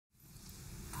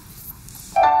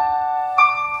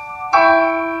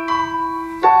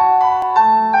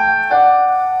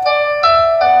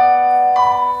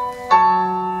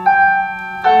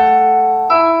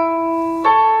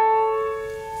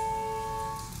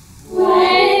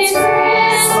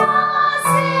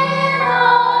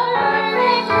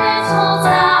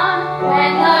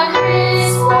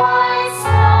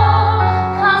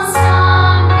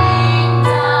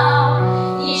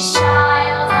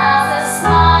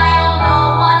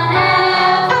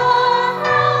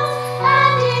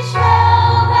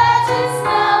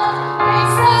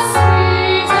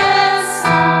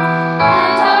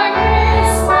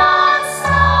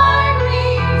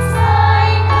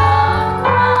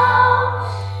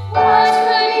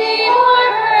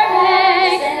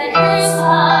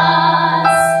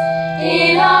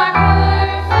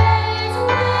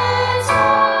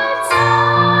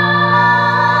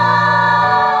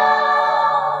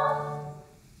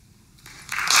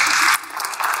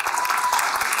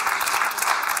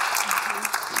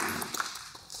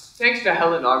Thanks to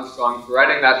Helen Armstrong for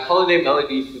writing that holiday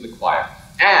melody for the choir,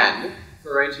 and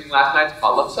for arranging last night's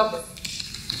potluck supper.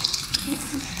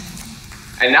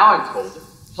 And now I'm told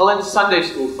Helen's Sunday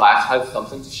school class has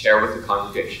something to share with the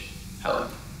congregation. Helen.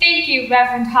 Thank you,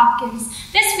 Reverend Hopkins.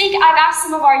 This week I've asked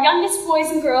some of our youngest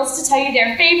boys and girls to tell you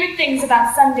their favorite things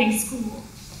about Sunday school.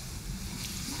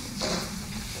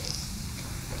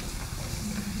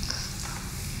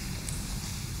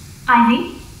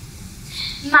 Ivy?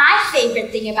 My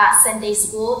favorite thing about Sunday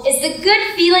school is the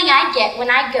good feeling I get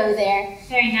when I go there.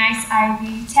 Very nice,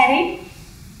 Ivy. Teddy?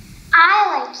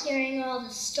 I like hearing all the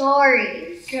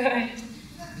stories. Good.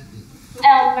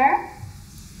 Elmer?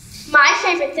 My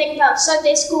favorite thing about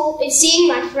Sunday school is seeing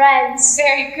my friends.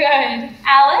 Very good.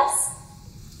 Alice?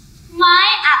 My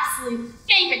absolute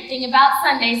favorite thing about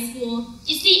Sunday school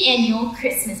is the annual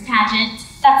Christmas pageant.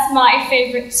 That's my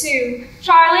favorite too.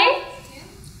 Charlie?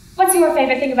 What's your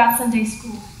favorite thing about Sunday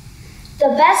school? The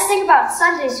best thing about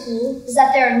Sunday school is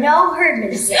that there are no herd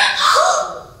ministers.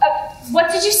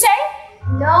 What did you say?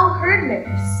 No herd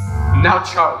ministers. Now,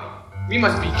 Charlie, we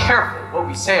must be careful what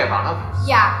we say about others.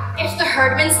 Yeah, if the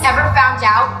herdmans ever found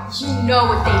out, you know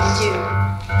what they'd do.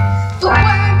 The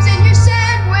worms in your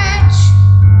sandwich.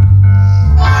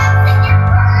 Ants in your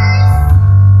purse.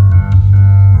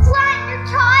 Flat in your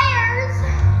tires.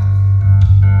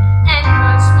 And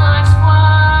much, much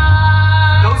more.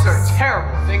 Those are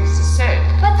terrible things to say.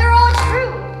 But they're all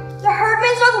true. The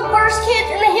herdmans are the worst kids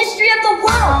in the history of the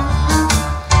world.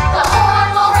 The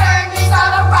horrible herdmans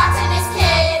are the rottenest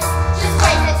kids. Just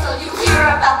wait until you hear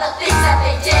about the things that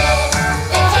they did.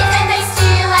 They hit and they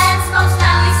steal and smoke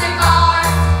smelly cigars.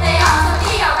 They ought to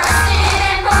be arrested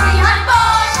and put behind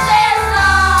bars. There's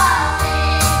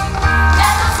nothing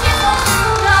that those kids will do.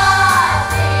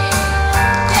 Nothing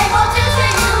they won't do to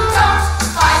you. Don't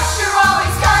fight, you're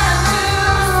always gonna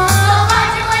lose. They'll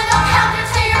find you and they'll count you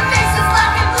till your face is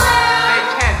black and blue. They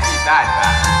can't be that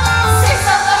bad. 6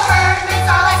 of the herdmans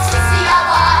are like 60 of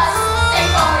us. They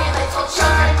bully little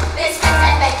children, they spit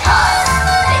and they cuss.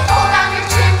 They pull down your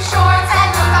gym shorts and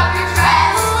look up your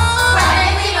dress. When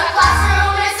they leave a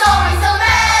classroom, it's always a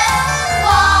mess.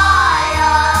 Why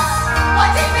us? What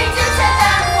did we do to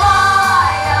them?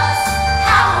 Why us?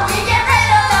 How will we get rid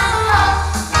of them?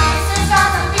 Please, there's got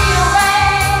to be a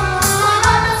way. We'll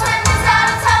run those herdmans out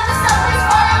of town to someplace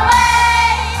far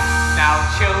away. Now,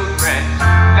 children,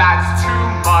 that's too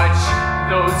much.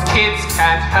 Those kids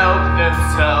can't help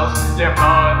themselves. Their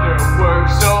mother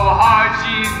works so hard,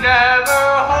 she's never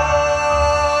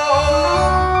home.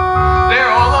 They're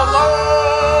all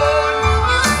alone.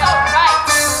 You're so right.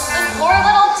 The poor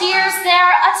little dears,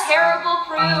 they're a terrible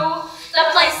crew.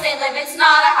 The place they live, it's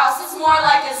not a house, it's more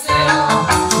like a zoo.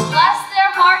 Bless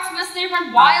their hearts, must they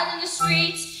run wild in the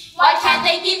streets? Why can't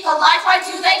they be polite? Why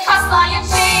do they cuss, lie, and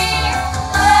cheat?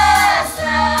 Bless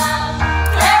them.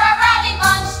 They're a rowdy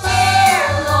bunch, dear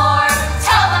Lord.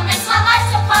 Tell them it's not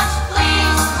nice to punch.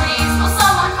 Please, please, will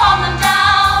someone calm them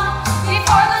down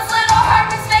before those little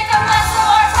herdmans make a mess of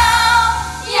our town?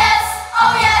 Yes,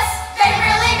 oh yes, they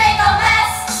really make a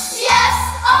mess. Yes,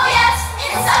 oh yes,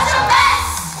 it's such a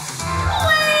mess.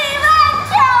 We like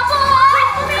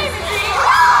cowboys. Give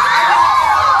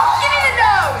me the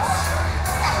nose.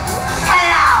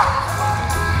 Hello.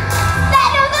 That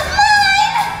nose is mine!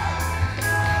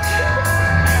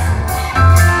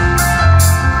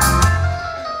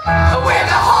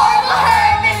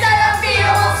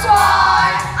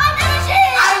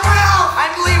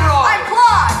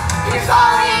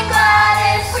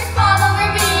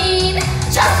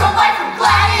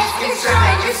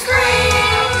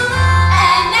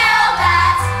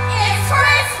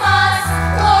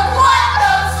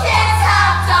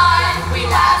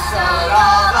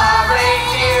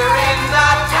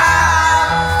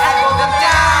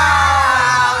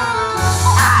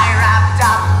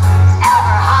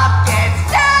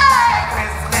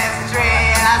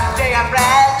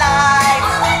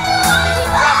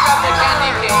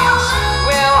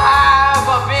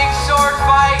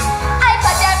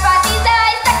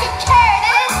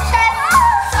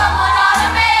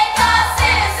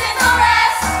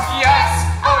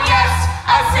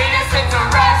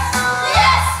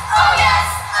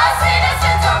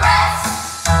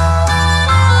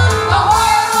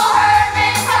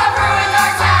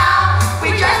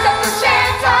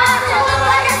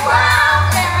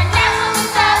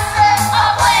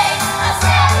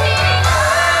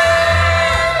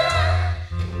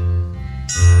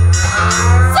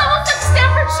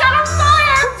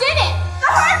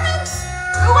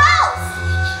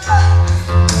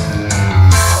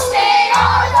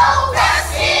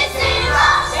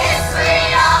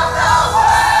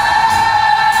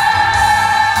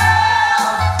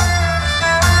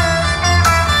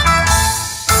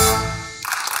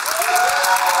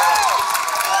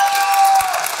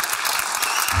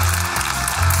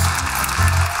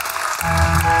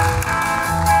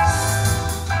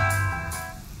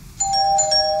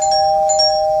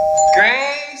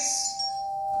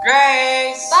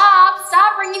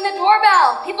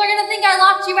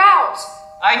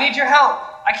 I need your help.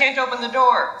 I can't open the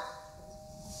door.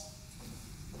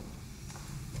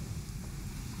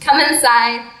 Come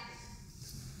inside.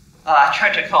 I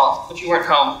tried to call, but you weren't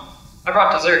home. I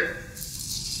brought dessert.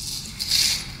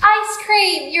 Ice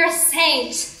cream, you're a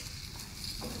saint.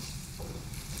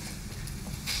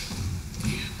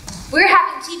 We're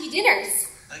having TV dinners.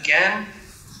 Again?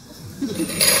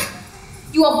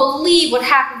 You won't believe what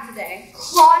happened today.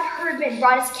 Claude Herdman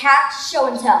brought his cat to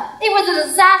show and tell. It was a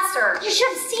disaster. You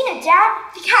should have seen it,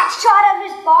 Dad. The cat shot out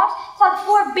of his box, caused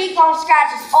 4 big long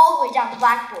scratches all the way down the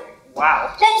blackboard.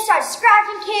 Wow. Then he started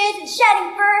scratching kids and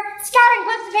shedding fur, scattering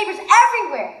books and papers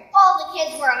everywhere. All the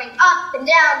kids were running up and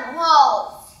down the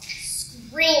hall,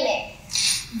 screaming.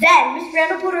 Then Miss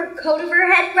Randall put her coat over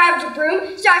her head, grabbed her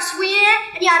broom, started swinging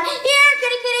it, and yelled, "Here,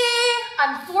 kitty, kitty!"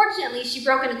 Unfortunately, she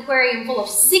broke an aquarium full of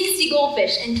 60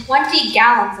 goldfish and 20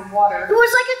 gallons of water. It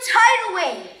was like a tidal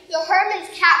wave. The Herman's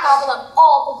cat gobbled up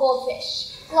all the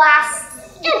goldfish, glass,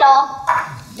 and all.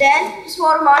 Then he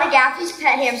swallowed Monty Gaffney's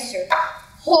pet hamster.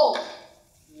 Whole.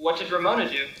 What did Ramona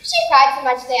do? She cried so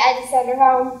much they had to send her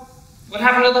home. What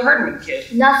happened to the Herdman kid?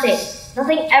 Nothing.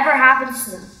 Nothing ever happens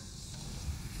to them.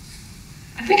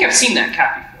 I think I've seen that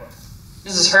cat before.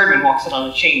 Mrs. Herdman walks it on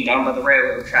a chain down by the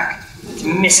railroad track. It's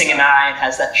missing an eye and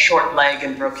has that short leg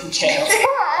and broken tail.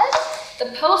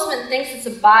 The postman thinks it's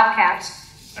a bobcat.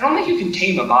 I don't think you can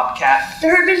tame a bobcat. The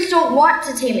Herdmans don't want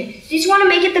to tame it. They just want to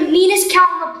make it the meanest cow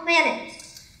on the planet.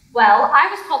 Well, I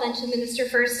was called in to administer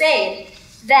first aid.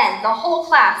 Then, the whole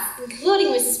class,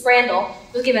 including Mrs. Brandel,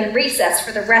 was given recess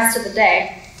for the rest of the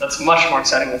day. That's much more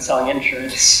exciting than selling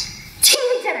insurance.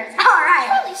 TV dinners, all right.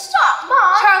 Charlie, stop,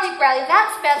 Mom! Charlie Bradley,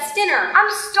 that's Beth's dinner. I'm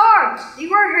starved.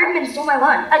 Leroy Herdman stole my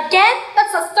lunch. Again?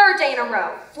 That's the 3rd day in a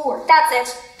row. 4. That's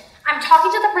it. I'm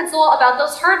talking to the principal about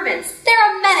those Herdmans.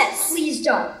 They're a menace. Please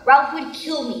don't. Ralph would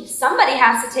kill me. Somebody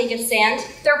has to take a stand.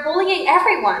 They're bullying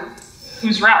everyone.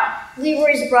 Who's Ralph?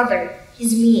 Leroy's brother.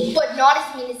 He's mean. But not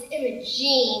as mean as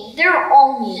Imogene. They're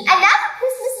all mean. And now that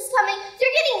Christmas is coming,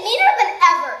 they're getting meaner than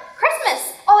ever.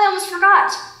 Christmas! Oh, I almost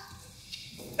forgot.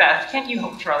 Beth, can't you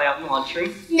help Charlie out in the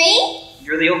lunchroom? Me?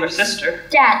 You're the older sister.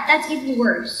 Dad, that's even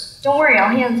worse. Don't worry,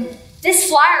 I'll handle it. This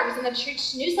flyer was in the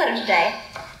church newsletter today.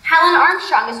 Helen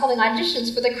Armstrong is holding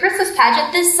auditions for the Christmas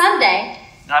pageant this Sunday.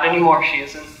 Not anymore, she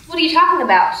isn't. What are you talking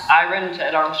about? I ran into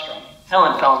Ed Armstrong.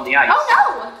 Helen fell in the ice. Oh,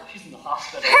 no! She's in the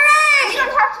hospital. Hooray! You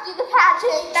don't have to do the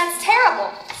pageant. That's terrible.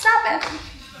 Stop it.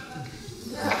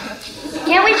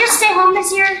 Can't we just stay home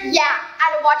this year? Yeah,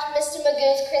 and watch Mr.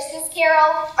 Magoo's Christmas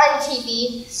Carol on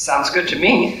TV. Sounds good to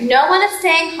me. No one is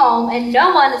staying home, and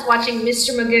no one is watching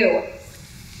Mr. Magoo.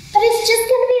 But it's just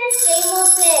gonna be the same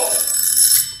old thing.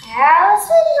 Alice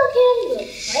Little will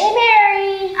play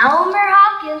Mary. Elmer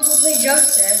Hopkins will play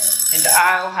Joseph. And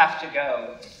I'll have to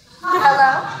go.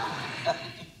 Hello?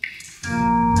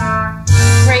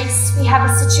 Grace, we have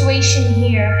a situation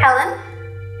here. Helen?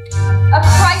 A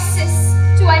crisis.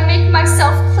 Do I make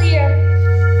myself clear?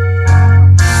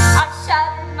 I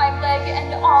shattered my leg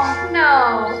and arm.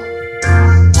 No.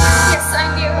 Yes, I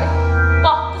nearly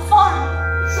bought the farm.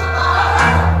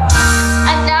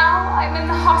 And now I'm in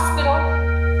the hospital.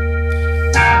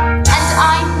 And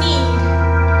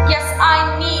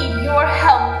I need your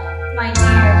help, my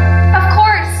dear. Of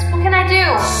course. What can I do?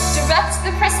 Direct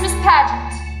the Christmas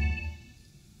pageant.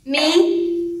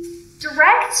 Me?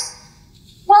 Direct?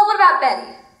 Well, what about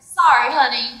Betty? Sorry,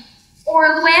 honey.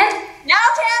 Or Luann? Now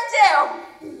can do.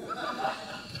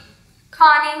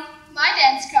 Connie? My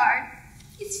dance card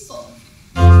is full.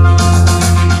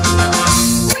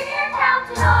 We're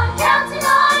counting on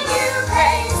you,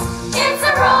 Grace. It's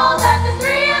a role that the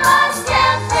 3 of us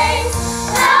can face.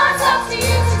 Now it's up to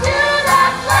you to do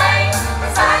that play.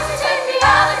 Besides, to take the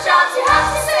other jobs, you have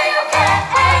to say okay.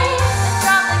 A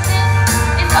job like this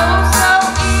is oh so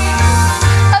easy.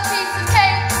 A piece of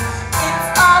cake, it's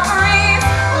a breeze.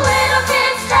 Little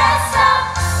kids dressed up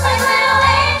like little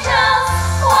angels.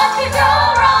 What could go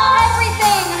wrong?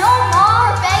 Everything. No,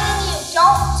 Mom. We're begging you,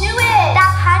 don't do it.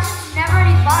 That pageant's never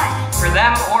any fun. For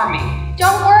them or me.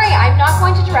 Don't worry, I'm not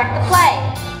going to direct the play.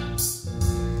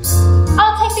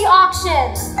 I'll take the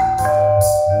auction.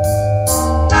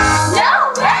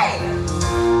 No way!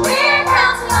 We're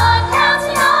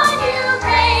counting on you,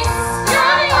 Grace.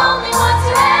 You're the only one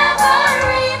to ever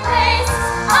replace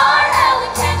our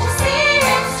Ellen. Can't you see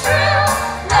it's true?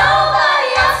 Nobody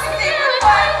else can do it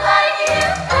quite like you.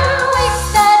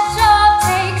 That job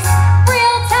takes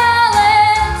real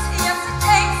talent. Yes, it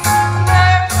takes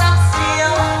nerves of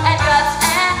steel and guts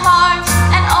and heart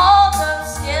and all those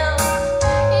skills.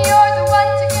 You're the one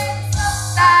to get us up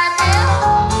that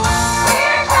hill.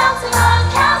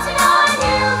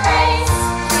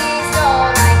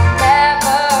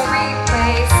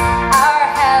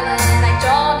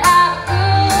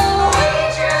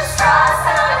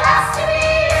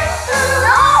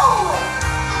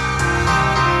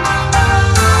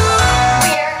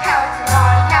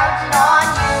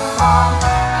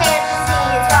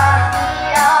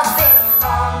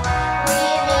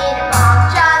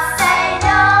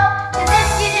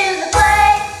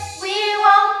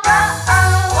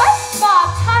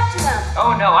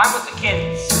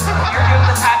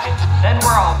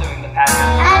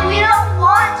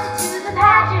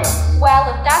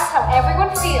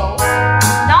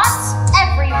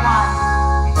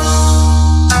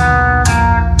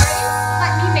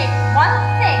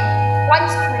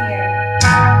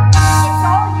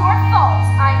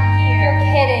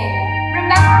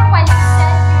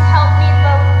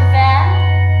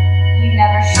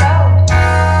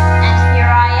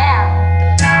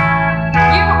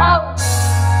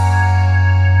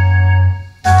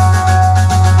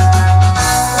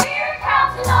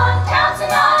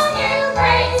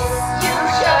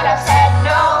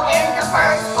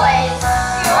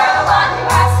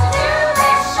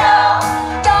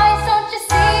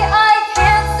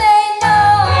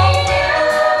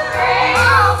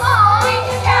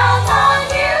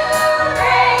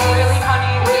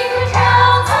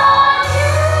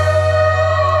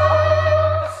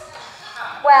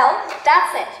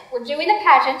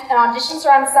 pageant and auditions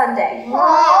are on Sunday.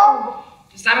 Oh.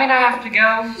 Does that mean I have to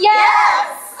go?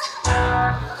 Yes!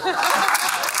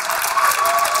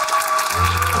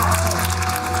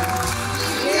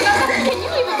 Can you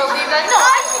even believe that? No,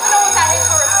 I don't even know what that is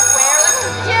for a square.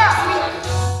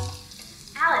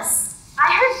 Alice, I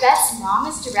heard Beth's mom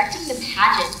is directing the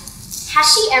pageant. Has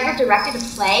she ever directed a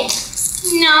play?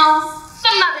 No,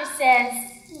 but Mother says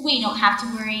we don't have to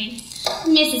worry.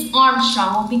 Mrs.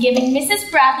 Armstrong will be giving Mrs.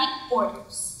 Bradley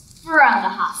orders from the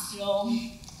hospital.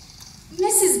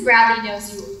 Mrs. Bradley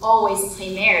knows you always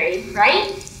play Mary,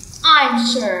 right? I'm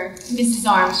sure Mrs.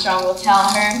 Armstrong will tell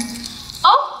her.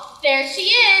 Oh, there she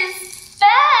is.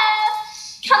 Beth!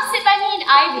 Come sit by me and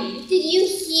Ivy. Did you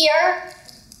hear?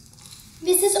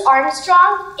 Mrs.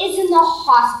 Armstrong is in the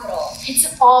hospital.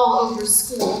 It's all over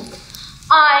school.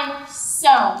 I'm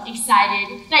so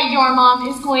excited that your mom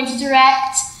is going to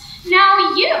direct. Now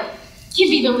you can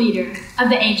be the leader of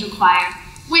the angel choir,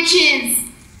 which is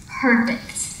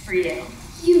perfect for you.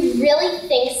 You really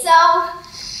think so?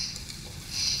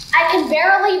 I can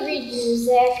barely read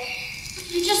music.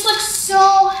 You just look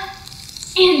so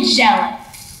angelic.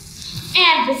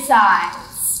 And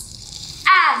besides,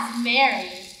 as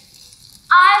Mary,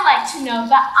 I like to know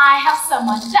that I have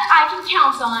someone that I can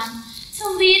count on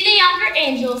to lead the younger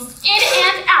angels in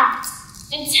and out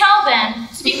and tell them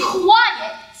to be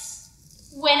quiet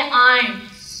when I'm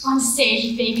on stage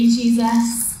with baby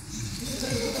Jesus.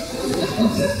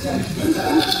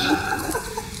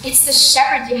 It's the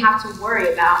shepherds you have to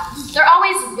worry about. They're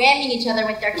always ramming each other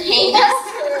with their canes.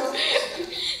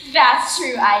 That's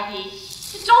true, Ivy.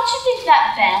 But don't you think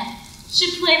that Beth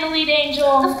should play the lead angel?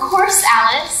 Of course,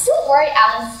 Alice. Don't worry,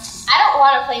 Alice. I don't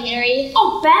want to play Mary.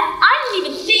 Oh, Beth, I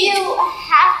didn't even think. You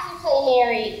have to play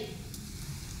Mary.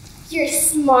 You're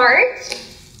smart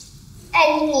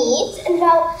and neat and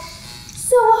well,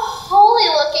 so holy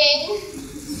looking.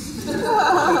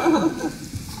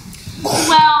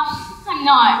 Well, I'm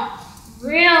not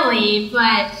really,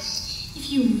 but if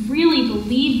you really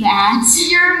believe that,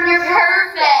 You're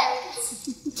perfect.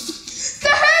 The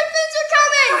Herdmans are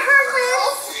coming!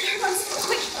 Hermans,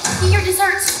 quick, eat your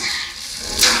desserts.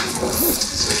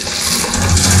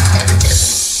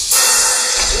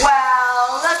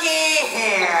 Well, looky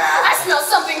here. I smell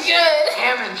something good.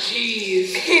 Ham and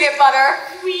cheese. Peanut butter.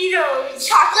 Guidos.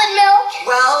 Chocolate milk.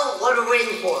 Well, what are we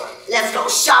waiting for? Let's go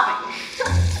shopping.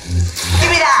 Give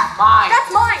me that. Mine.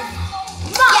 That's mine.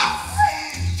 Yes.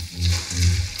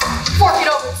 Fork it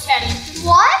over, Teddy.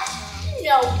 What? You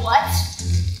know what?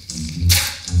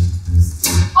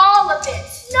 All of it.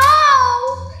 No.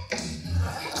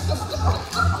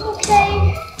 Okay.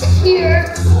 Here.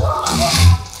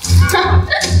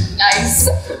 Nice.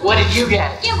 What did you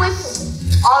get? Get away from me.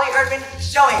 Ollie Erdman,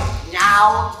 show him.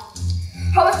 Now.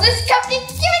 Hostess cupcake,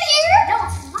 give it here. No,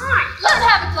 it's mine. Let him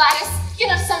have it, Gladys. Get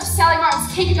us some of Sally Martin's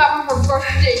cake you got from her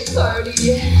birthday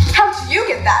party. How did you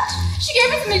get that? She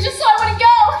gave it to me just so I wouldn't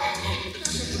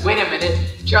go. Wait a minute.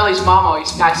 Charlie's mom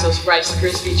always packs those Rice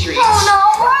Krispie treats. Oh no,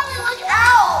 Riley, look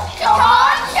out! Come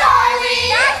on,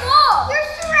 Charlie. Guys, look! They're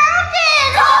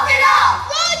surrounded! Cough it up.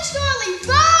 Run, Charlie,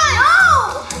 run!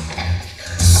 No!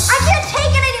 I can't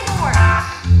take it anymore!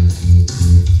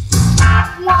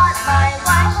 Want my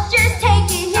life, just take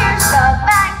it, here's the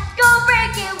back. Go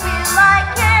break it, will I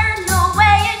care? No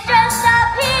way, it's just a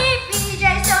PPJ,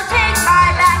 so take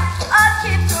my back. Of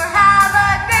chips or have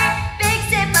a great big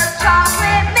sip of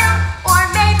chocolate milk. Or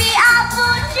maybe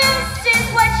apple juice is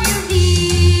what you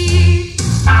need.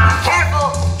 Careful,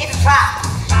 it's a trap.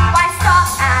 Why stop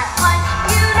at lunch?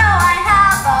 You know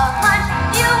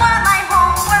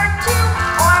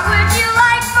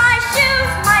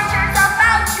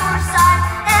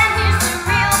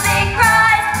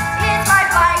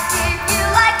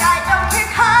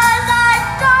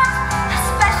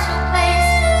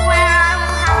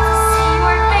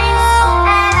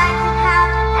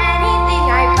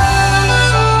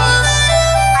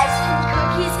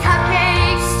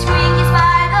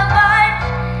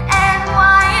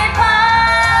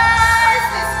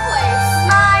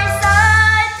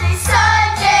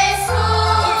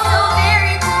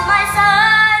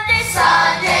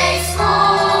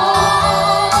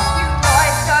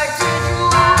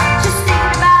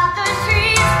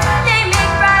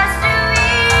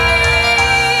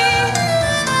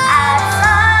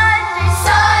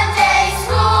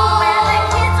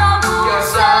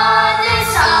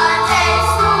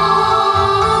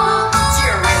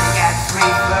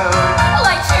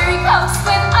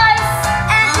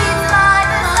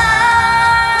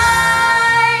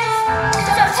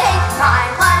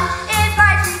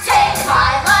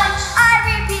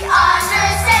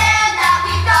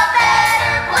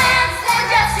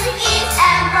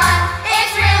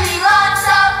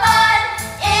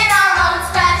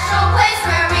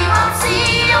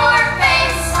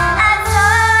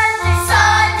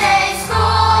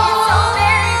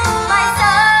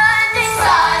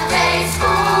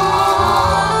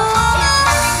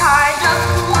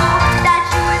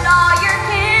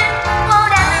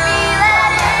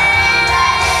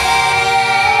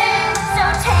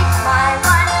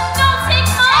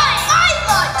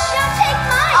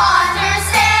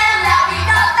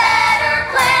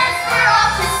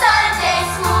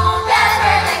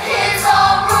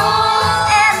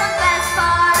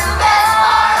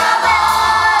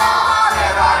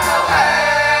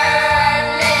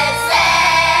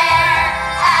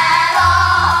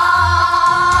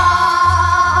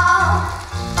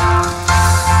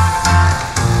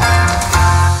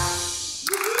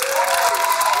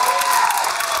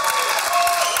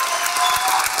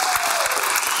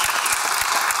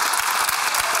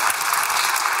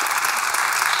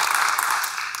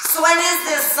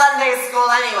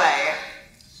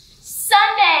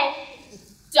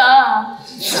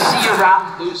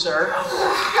loser.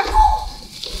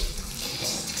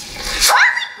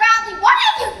 Bradley, what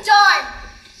have you done?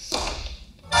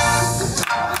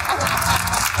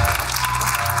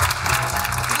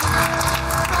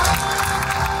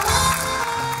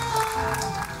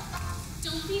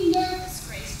 Don't be nervous,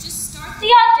 Grace. Just start the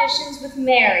auditions with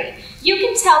Mary. You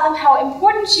can tell them how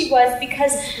important she was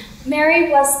because Mary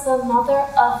was the mother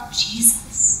of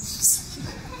Jesus.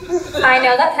 I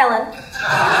know that, Helen.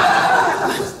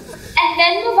 And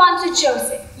then move on to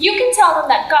Joseph. You can tell them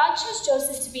that God chose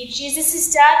Joseph to be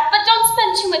Jesus' dad, but don't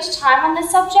spend too much time on the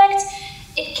subject.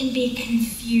 It can be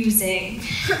confusing.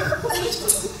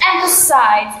 And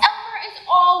besides, Elmer is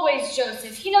always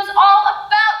Joseph. He knows all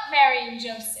about Mary and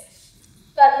Joseph.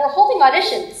 But we're holding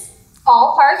auditions.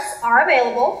 All parts are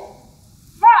available.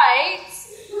 Right.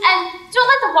 And don't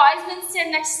let the wise men stand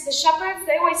next to the shepherds.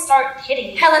 They always start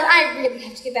hitting you. Helen, I really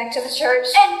have to get back to the church.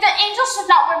 And the angels should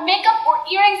not wear makeup or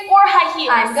earrings or high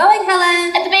heels. I'm going,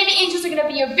 Helen. And the baby angels are going to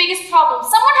be your biggest problem.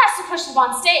 Someone has to push them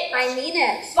on stage. I mean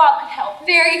it. Bob could help.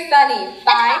 Very funny.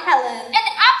 Bye, Helen. And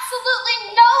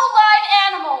absolutely no live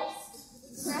animals.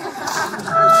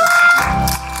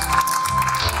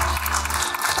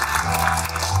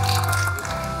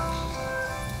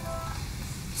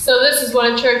 So this is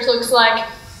what a church looks like.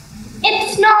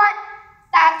 It's not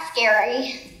that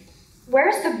scary.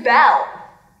 Where's the bell?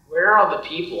 Where are all the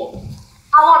people?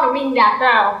 I want to ring that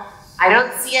bell. I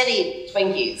don't see any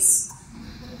Twinkies.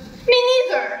 Me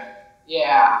neither.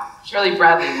 Yeah, Shirley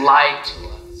Bradley lied to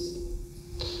us.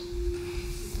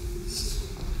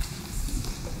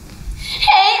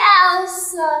 Hey,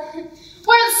 Alice.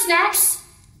 Where are the snacks?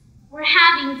 We're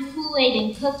having Kool-Aid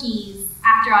and cookies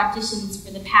after auditions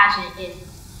for the pageant, if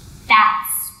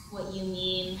that's what you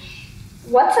mean.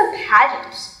 What's a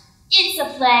pageant? It's a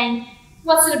play.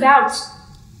 What's it about?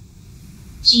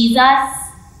 Jesus.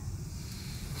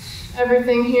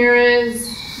 Everything here is.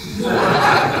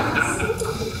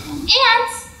 And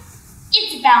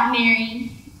it's about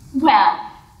Mary.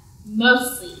 Well,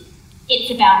 mostly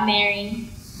it's about Mary.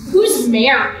 Who's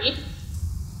Mary?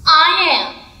 I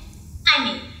am. I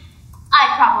mean,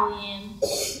 I probably am.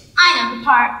 I know the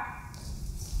part.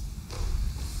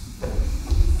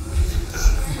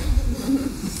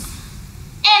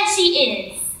 And she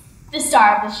is the star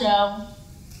of the show.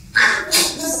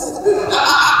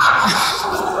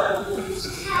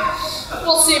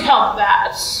 We'll see about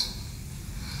that.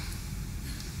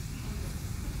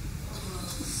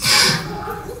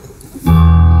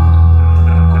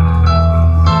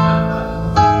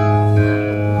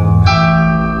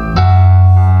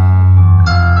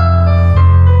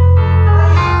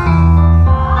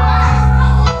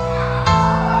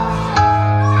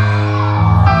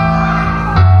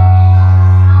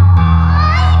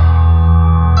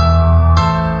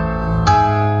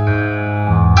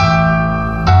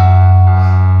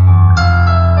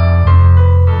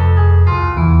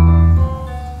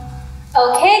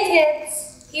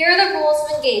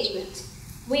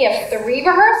 We have 3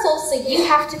 rehearsals, so you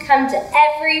have to come to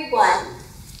every one.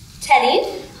 Teddy?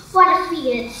 What if we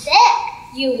get sick?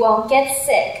 You won't get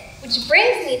sick. Which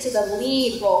brings me to the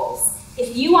lead roles.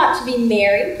 If you want to be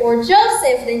Mary or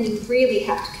Joseph, then you really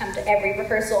have to come to every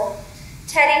rehearsal.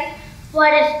 Teddy?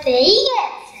 What if they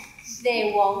get sick?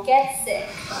 They won't get sick.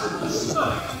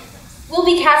 We'll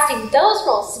be casting those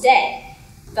roles today.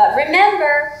 But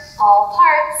remember, all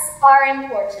parts are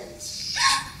important.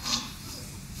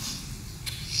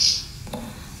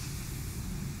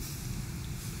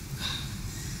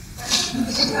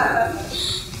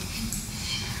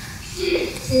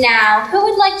 Now, who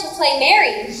would like to play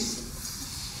Mary?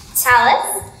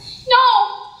 Alice? No!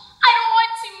 I don't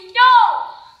want to! No!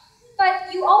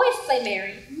 But you always play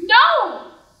Mary.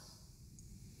 No!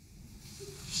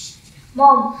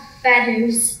 Mom, bad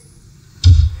news.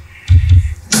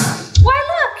 Why,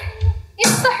 look!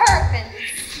 It's the Herdmans.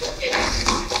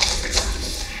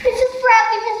 Mrs.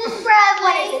 Bradley, Mrs. Bradley.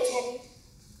 What is it, Teddy?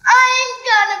 I'm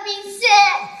gonna be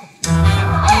sick.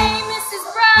 Hey, Mrs.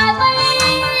 Bradley!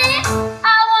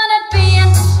 I wanna be in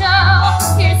the show.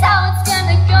 Here's how it's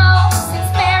gonna go.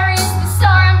 Since Mary's the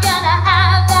star, I'm gonna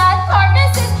have that part.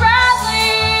 Mrs.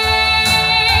 Bradley!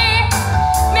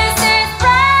 Mrs.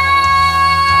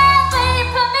 Bradley,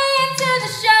 put me into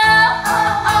the show.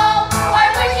 Oh, why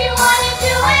would you wanna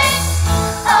do it?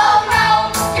 Oh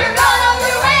no, you're gonna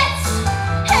do it.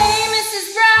 Hey, Mrs.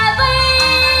 Bradley!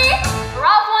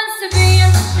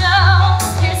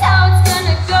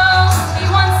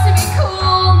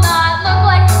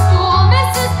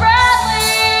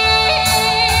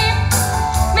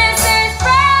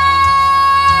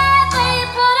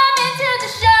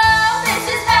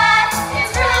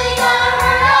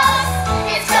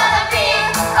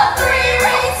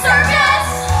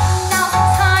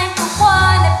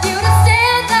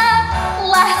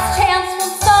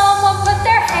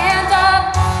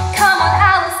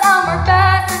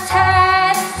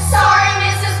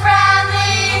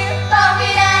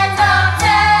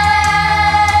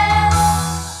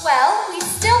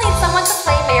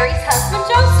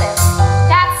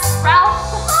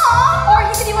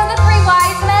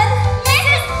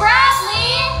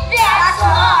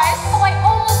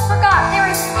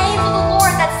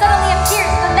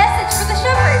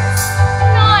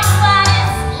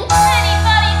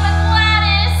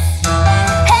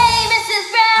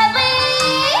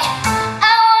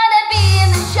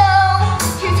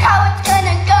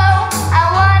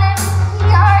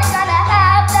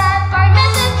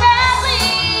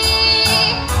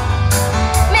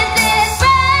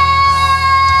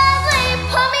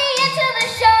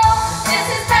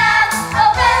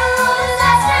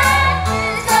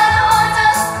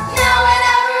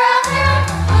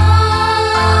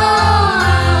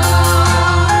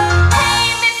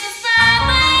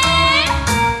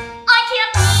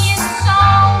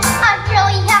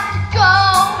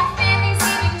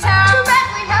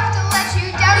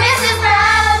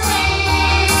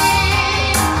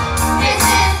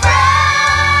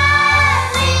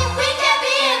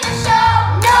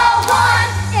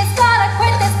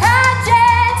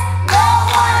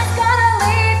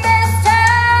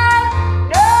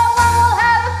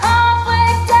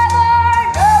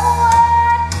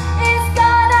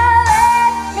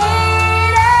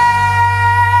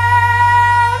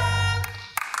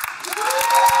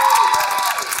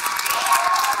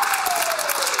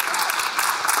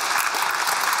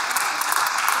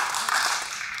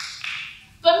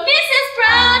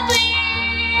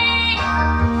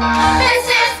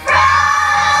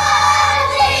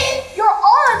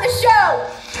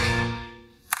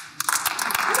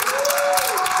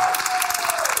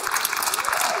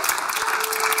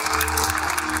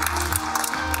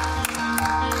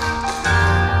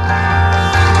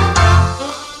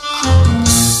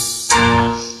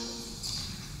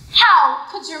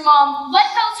 your mom let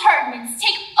those herdmans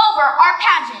take over our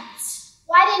pageant?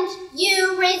 Why didn't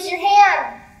you raise your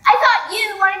hand? I thought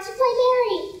you wanted to play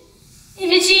Mary.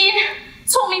 Imogene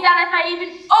told me that if I even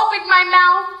opened my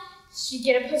mouth, she'd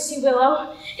get a pussy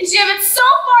willow and shove it so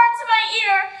far into my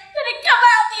ear that it'd come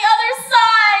out the other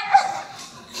side.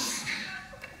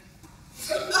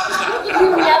 You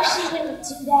know she wouldn't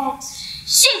do that.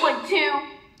 She would too.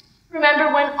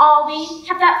 Remember when Ollie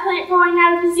had that plant growing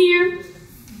out of his ear?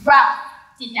 Ralph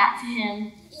did that to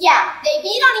him. Yeah, they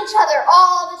beat on each other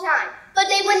all the time, but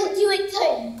they wouldn't do it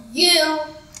to you.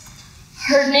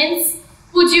 Herdmans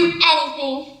will do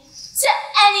anything to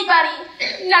anybody.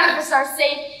 None of us are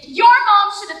safe. Your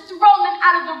mom should have thrown them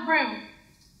out of the room.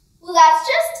 Well, that's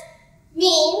just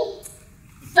mean.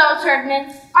 Those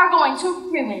herdmen are going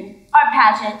to ruin our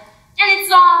pageant, and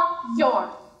it's all your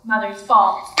mother's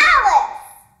fault. Alice!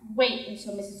 Wait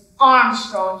until Mrs.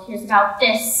 Armstrong hears about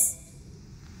this.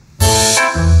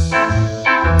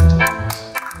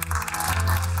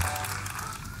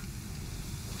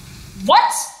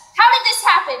 What? How did this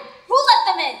happen? Who let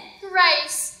them in?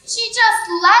 Grace, she just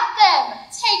let them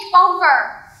take over.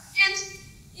 And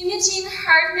Imogene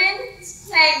Hardman is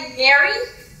playing Mary?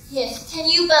 Yes, can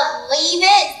you believe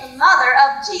it? The mother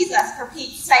of Jesus, for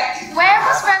Pete's sake. Where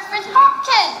was Reverend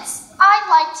Hopkins? I'd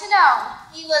like to know.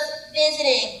 He was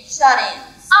visiting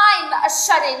shut-ins. I'm a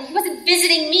shut-in. He wasn't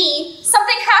visiting me.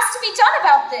 Something has to be done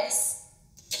about this.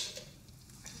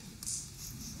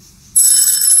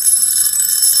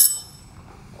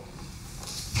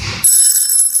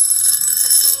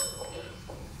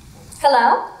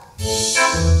 Hello?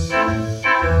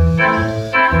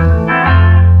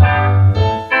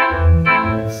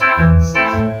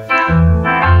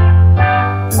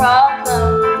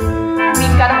 Problem.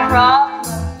 We've got a problem.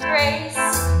 Grace,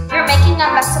 you're making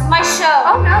a mess of my show.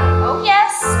 Oh no. Oh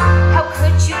yes. How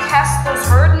could you cast those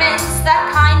herdmans? That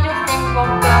kind of thing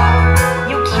won't go.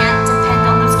 You can't depend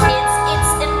on those kids.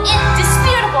 It's an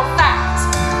indisputable fact.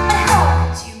 But how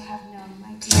could you have known,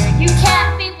 my dear? You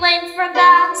can't be blamed for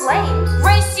that. Blamed?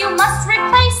 Grace, you must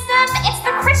replace them. It's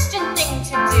the Christian thing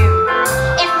to do.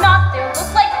 If not, they'll look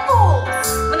like fools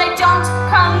when they don't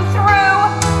come through.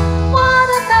 What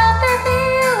about their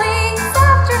feelings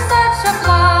after such a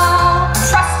blow?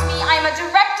 Trust me, I'm a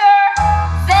director.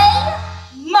 They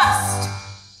must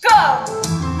go.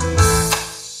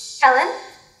 Helen?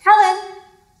 Helen?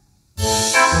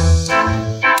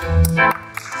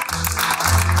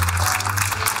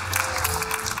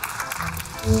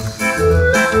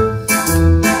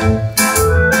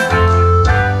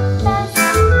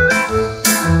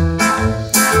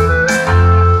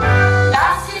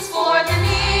 Baskets for the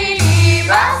needy,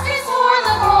 baskets for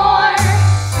the poor.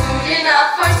 Food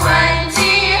enough for 20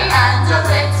 and a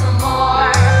little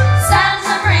more.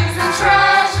 Santa brings them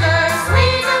treasures, we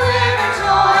deliver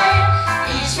joy.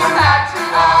 Each one packed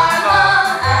with our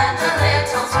love and a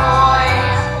little toy.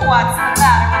 What's the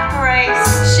matter with Grace?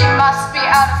 She must be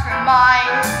out of her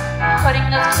mind. Putting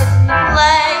those kids in the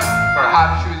play.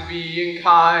 Perhaps she was being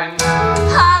kind.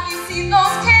 Have you seen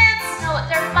those kids? No,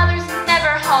 their mother's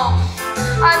never home.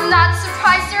 I'm not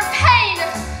surprised you're pain.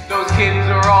 Those kids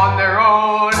are on their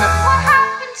own. What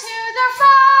happened to their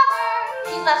father?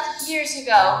 He left years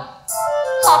ago.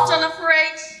 Hopped on a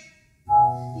freight.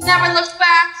 Never looked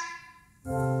back.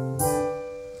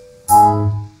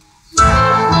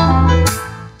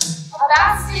 A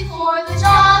basket for the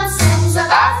Johnsons, a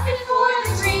basket for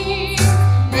the Green.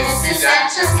 Mrs.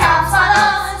 Sanchez counts on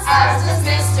us, as does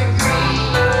Mr.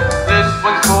 Green. This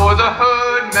one's for the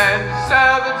herdmen,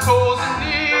 7 souls in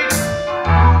need.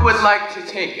 Who would like to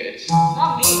take it?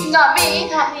 Not me. Not me.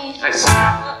 Not me. I see.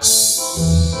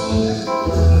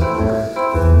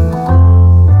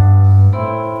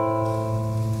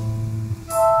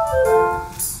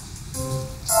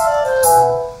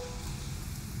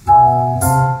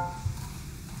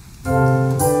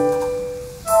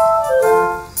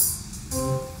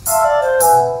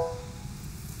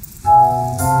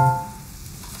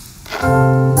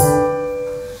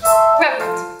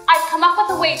 Reverend, I've come up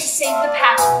with a way to save the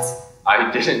pageant. I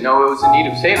didn't know it was in need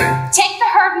of saving. Take the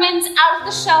herdmans out of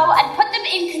the show and put them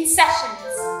in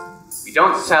concessions. We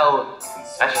don't sell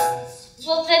concessions.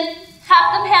 Well then,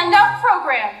 have them hand out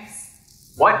programs.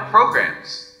 What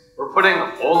programs? We're putting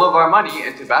all of our money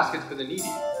into baskets for the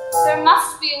needy. There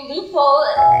must be a loophole.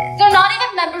 They're not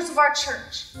even members of our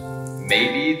church.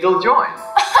 Maybe they'll join.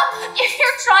 If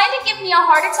you're trying to give me a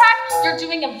heart attack, you're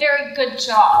doing a very good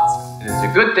job. And it's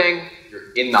a good thing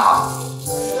you're in the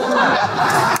hospital.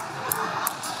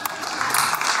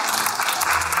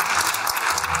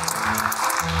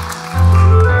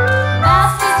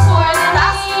 Baskets for the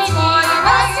needy,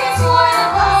 baskets for the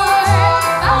poor.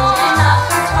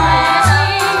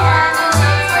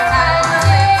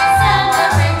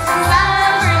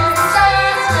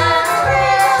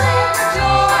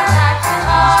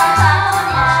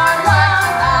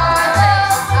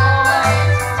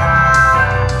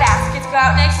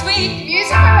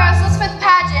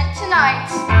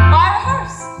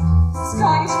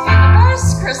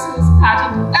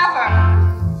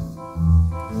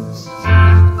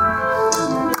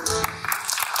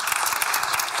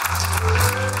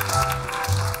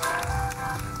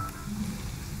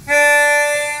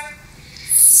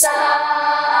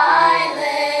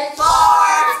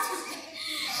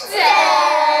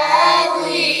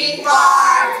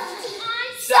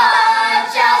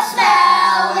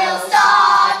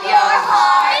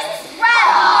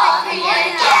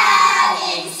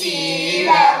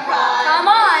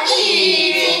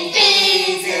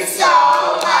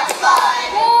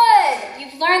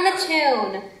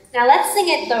 Now let's sing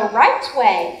it the right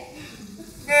way.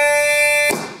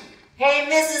 Hey,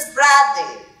 Mrs.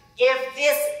 Bradley, if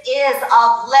this is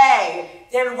a play,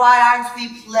 then why aren't we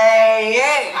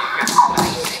playing?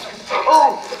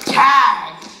 Oh,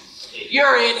 tag!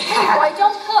 You're in. Boy,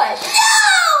 don't push. No!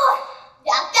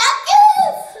 Duck, duck,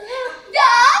 goose!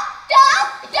 Duck,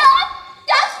 duck, duck,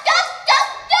 duck, duck, duck,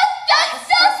 duck, duck,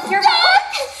 duck, Your duck,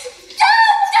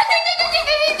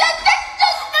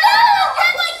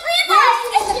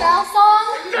 Where's the bell song?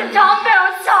 the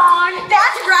dumbbell song.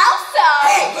 That's Ralph's song.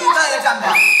 Hey, who's on the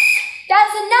dumbbell?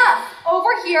 That's enough.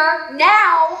 Over here,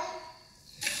 now.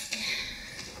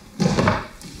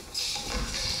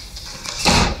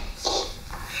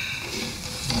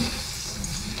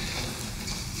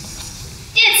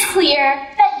 It's clear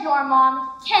that your mom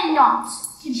cannot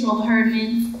control the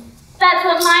Herdmans. That's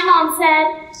what my mom said.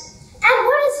 And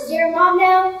what does your mom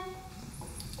know?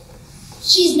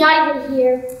 She's not even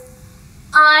here.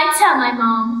 I tell my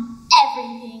mom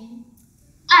everything.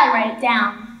 I write it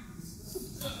down.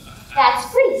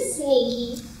 That's pretty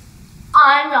sneaky.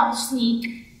 I'm not a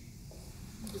sneak.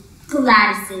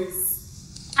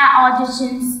 Gladys's. At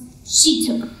auditions, she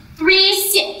took 3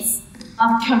 sips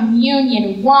of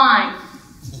communion wine.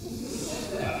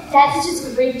 That's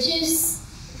just grape juice.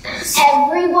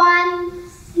 Everyone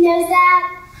knows that.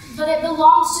 But it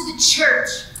belongs to the church.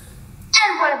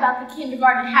 And what about the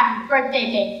kindergarten happy birthday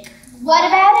cake? What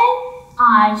about it?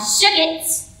 I shook it,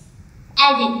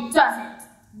 and it doesn't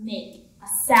make a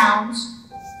sound.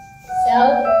 So?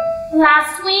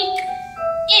 Last week,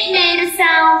 it made a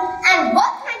sound. And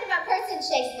what kind of a person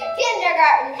shakes the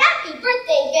kindergarten happy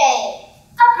birthday cake?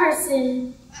 A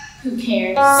person who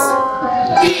cares.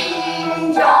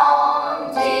 Ding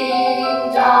dong,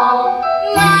 ding dong.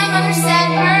 My mother said,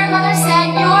 her mother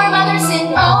said, your mother's in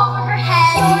over her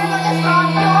head. Your mother's wrong,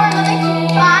 your mother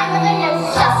too. My mother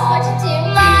knows just what to do.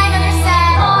 My mother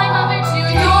said, my mother too.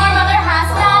 Your mother has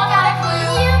not got a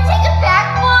clue. You take it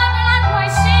back. Why would I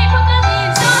point? She put the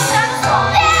leaves just out of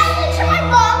school. After my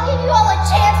mom gave you all a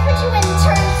chance, put you in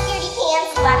turn scaredy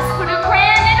pants. Gladys put a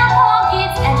grand in her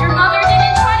pockets, and her mother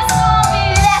didn't try to stop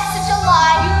it. That's such a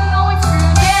lie. You know it's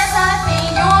true. There's not a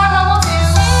thing your mom will do.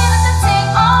 She let them take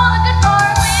all the good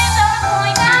part without a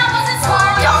point. That wasn't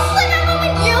smart. Don't let my mom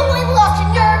and you and lost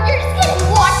your nerve. You're just getting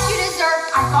what you deserve.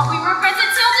 I thought we were friends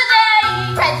until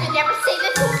today. Friends would never say the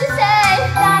things to say.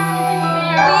 That isn't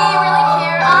fair. We really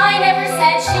care. I never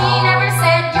said, she never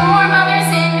said, your mother's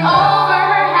in over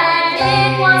her head.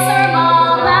 It was her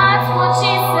mom, that's what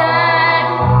she said.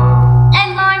 And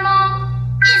my mom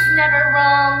is never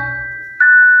wrong.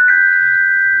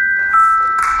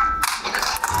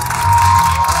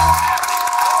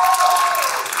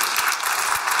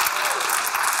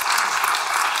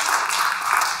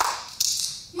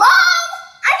 Mom,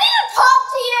 I need to talk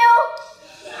to you.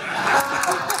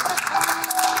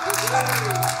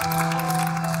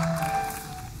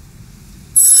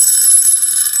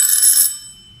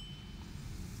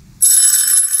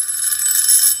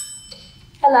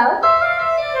 Hello?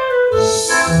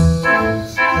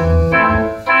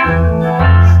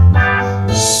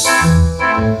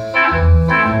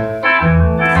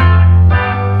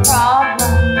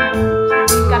 Problem.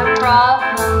 We've got a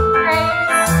problem.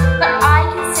 Grace. But I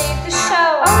can save the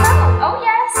show. Oh no. Oh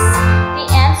yes. The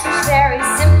answer's very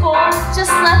simple.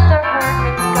 Just let the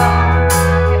Herdmans go.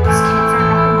 Those kids are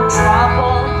in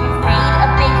trouble. You've made a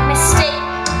big mistake.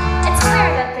 It's clear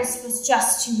that this was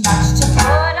just too much to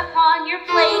put upon your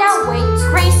plate. Now wait.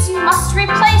 Grace, you must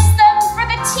replace them for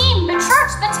the team, the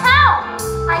church, the town.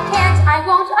 I can't, I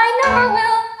won't, I never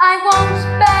will. I won't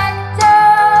back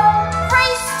down.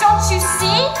 Grace, don't you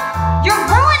see? You're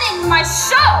ruining my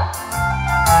show.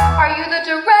 Are you the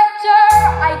director?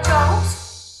 I don't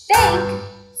think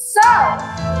so.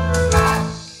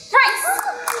 Grace!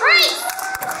 Grace!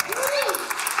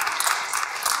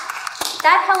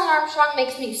 That Helen Armstrong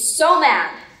makes me so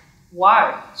mad.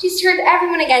 Why? She's turned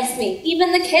everyone against me,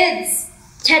 even the kids.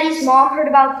 Teddy's mom heard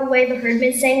about the way the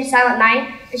Herdmans sang Silent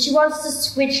Night, and she wants to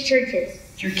switch churches.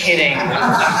 You're kidding.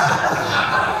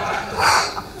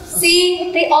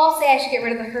 See, they all say I should get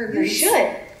rid of the Herdmans. You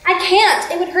should. I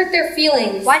can't. It would hurt their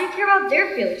feelings. Why do you care about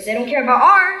their feelings? They don't care about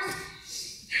ours.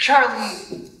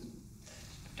 Charlie,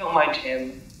 don't mind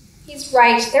him. He's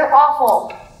right. They're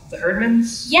awful. The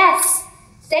Herdmans? Yes.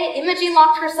 Today, Imogen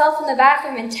locked herself in the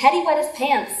bathroom and Teddy wet his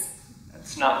pants.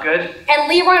 That's not good. And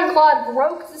Leroy and Claude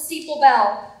broke the steeple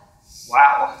bell.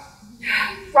 Wow.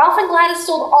 Ralph and Gladys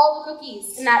stole all the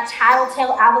cookies, and that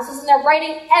tattletale Alice is in there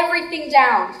writing everything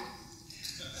down.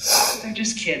 They're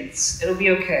just kids. It'll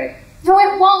be okay. No,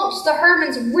 it won't. The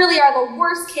Herdmans really are the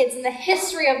worst kids in the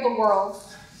history of the world.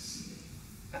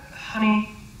 Honey,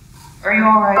 Are you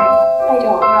alright? I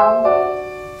don't know.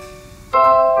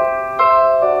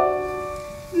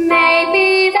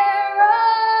 Maybe they're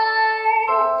right.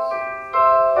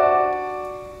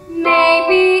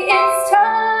 Maybe it's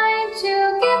time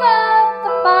to give up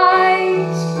the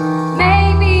fight.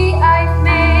 Maybe I've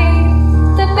made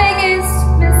the biggest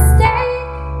mistake.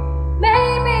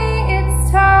 Maybe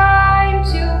it's time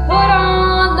to put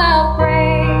on the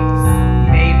brakes.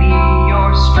 Maybe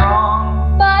you're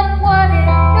strong. But what if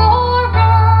you're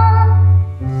wrong?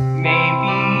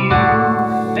 Maybe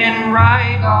you've been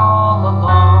right all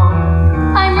along.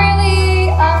 I'm really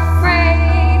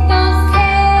afraid those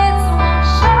kids won't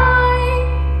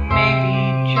shine. Maybe,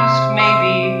 just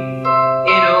maybe,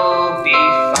 it'll be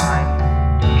fine.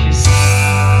 Don't you see,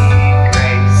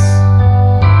 Grace?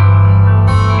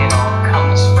 It all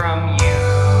comes from you,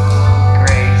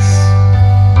 Grace.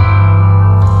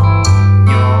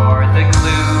 You're the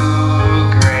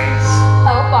glue, Grace.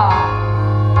 Oh, Bob.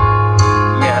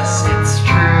 Yes, it's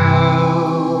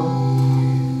true.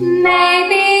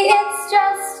 Maybe it's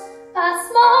just a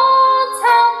small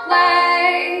town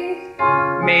play.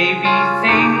 Maybe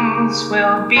things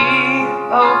will be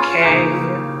okay.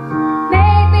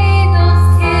 Maybe those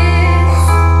kids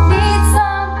need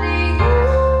something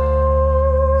new.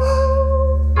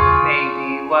 Maybe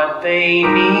what they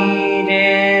need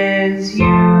is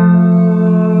you.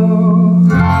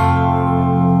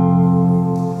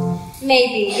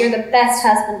 Maybe you're the best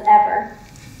husband ever.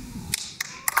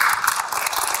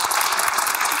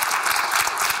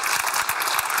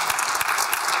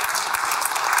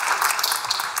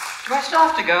 Do I still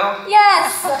have to go?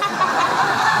 Yes!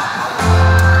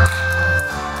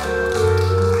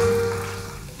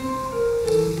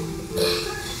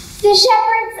 The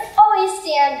shepherds always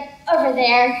stand over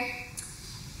there.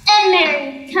 And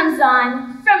Mary comes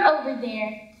on from over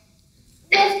there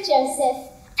with Joseph.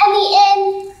 And the inn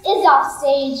is off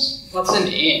stage. What's an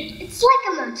inn? It's like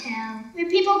a motel where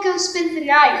people go spend the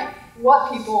night.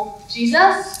 What people?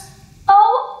 Jesus?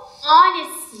 Oh,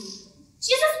 honestly,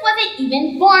 Jesus wasn't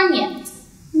even born yet.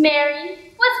 Mary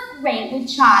was great with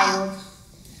child.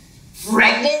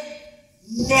 Pregnant?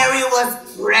 Mary was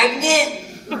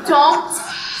pregnant? Don't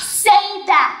say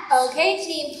that. Okay,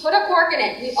 team, put a cork in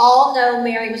it. We all know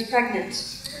Mary was pregnant.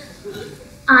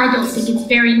 I don't think it's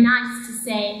very nice to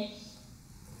say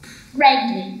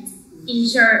pregnant in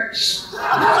church.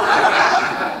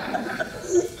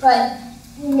 But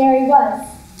Mary was.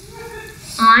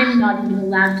 I'm not even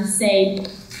allowed to say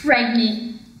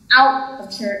pregnant out of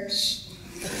church.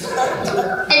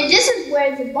 And this is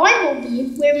where the boy will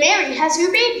be, where Mary has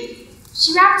her baby.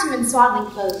 She wrapped him in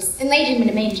swaddling clothes and laid him in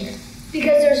a manger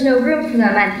because there's no room for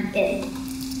them at the inn.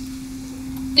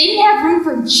 They didn't have room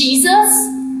for Jesus?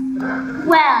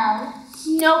 Well,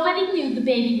 nobody knew the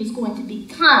baby was going to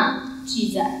become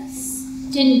Jesus.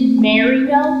 Didn't Mary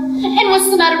know? And what's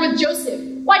the matter with Joseph?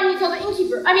 Why didn't you tell the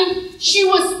innkeeper? I mean, she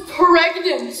was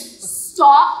pregnant.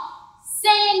 Stop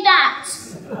saying that.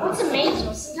 What's a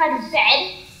manger? Some kind of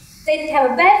bed? They didn't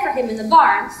have a bed for him in the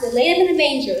barn, so they laid him in a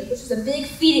manger, which was a big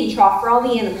feeding trough for all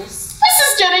the animals. This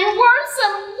is getting worse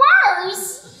and worse.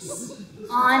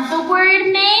 On the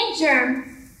word manger,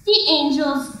 the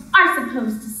angels are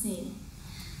supposed to sing.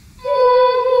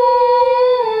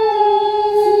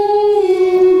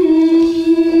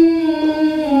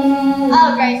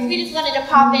 Oh, Grace, we just wanted to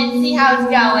pop in and see how it's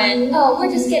going. Oh,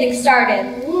 we're just getting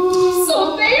started.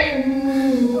 So they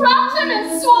wrapped him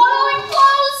in swaddling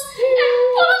clothes and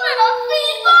put him in a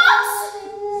feed box?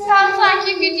 Sounds like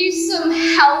you could use some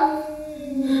help.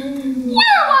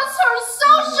 Where was her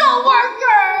social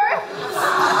worker?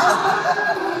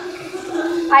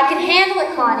 I can handle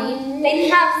it, Connie. They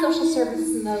didn't have social services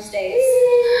in those days.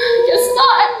 Guess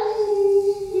not.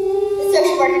 The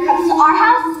social worker comes to our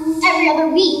house every other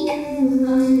week.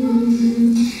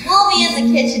 We'll be in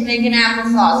the kitchen making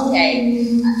applesauce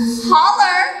cake.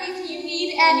 Holler if you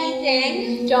need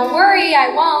anything. Don't worry,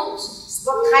 I won't.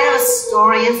 What kind of a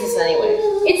story is this anyway?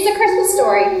 It's the Christmas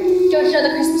story. Don't you know the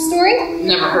Christmas story?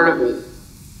 Never heard of it.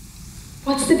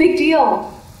 What's the big deal?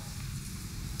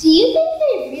 Do you think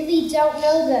they really don't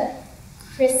know the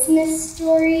Christmas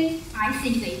story? I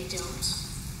think they don't.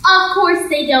 Of course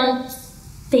they don't.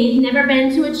 They've never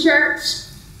been to a church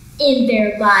in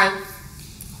their life.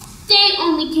 They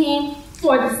only came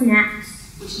for the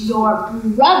snacks, which your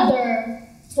brother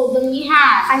told them he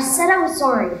had. I said I was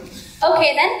sorry.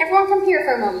 Okay then, everyone come here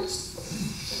for a moment.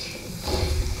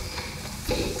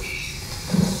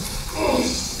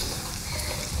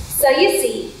 So you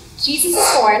see, Jesus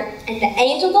is born, and the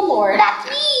angel of the Lord... That's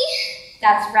me!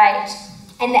 That's right.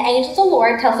 And the angel of the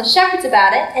Lord tells the shepherds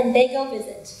about it, and they go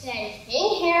visit. There's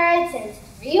King Herod sends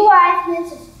 3 wise men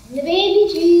to the baby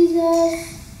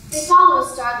Jesus. They follow a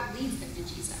star that leads them to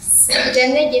Jesus.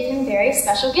 Then they give him very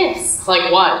special gifts.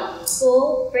 Like what?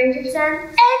 Gold, frankincense,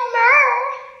 and myrrh.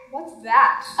 What's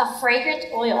that? A fragrant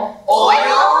oil.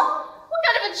 Oil? What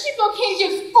kind of a cheapo king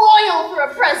gives oil for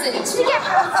a present?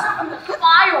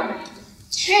 Fireman.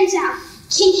 Turns out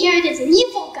King Herod is an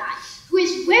evil guy who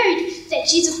is worried that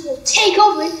Jesus will take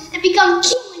over and become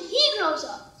king when he grows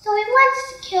up. So he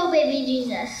wants to kill baby Jesus.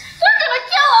 They're gonna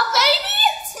kill a baby?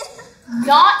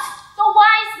 Not the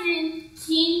wise men,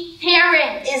 King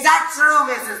Herod. Is that true,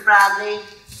 Mrs. Bradley?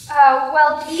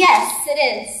 Well, yes, it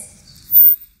is.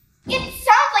 It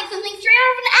sounds like something straight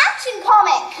out of an action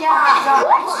comic. Yeah.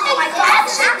 Oh my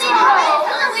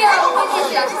God!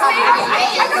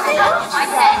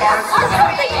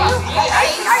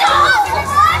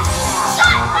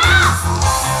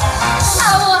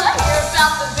 I wanna hear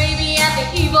about the baby and the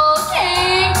evil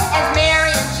king, and Mary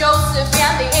and Joseph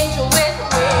and the angel with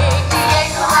wings. The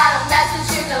angel had a message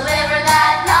to deliver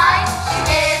that night. She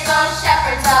gave those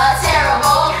shepherds a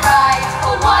terrible fright.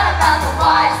 But what about the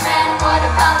wise men? What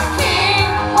about the king?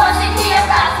 Wasn't he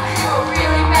about to do a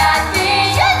really bad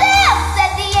thing? Shazam!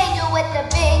 Said the angel with the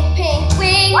big pink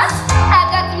wings. What? I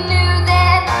got the news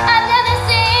that I've never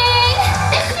seen.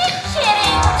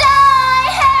 Kidding. Die,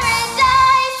 Herod,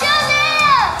 die,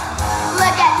 Shazam!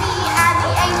 Look at me, I'm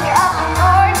the angel of the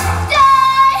Lord.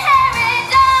 Die, Herod,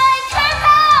 die,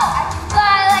 kerpow! I can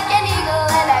fly like an eagle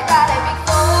and I got a big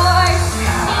sword.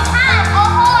 I'm a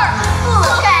horse.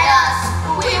 Look at us,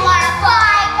 we wanna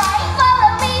fly.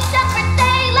 Follow me, shepherd,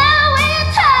 stay low and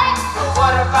tight. But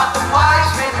what about the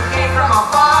wise men who came from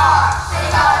afar? They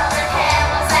got their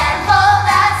camels and pulled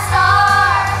that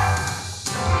star.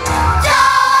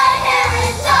 Die,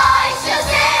 Herod, die,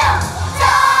 Shazam!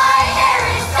 Die,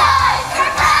 Herod, die,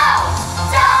 kerpow!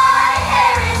 Die,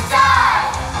 Herod, die!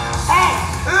 Hey,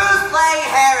 who's playing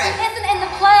Herod? Isn't in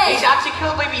the play. He's actually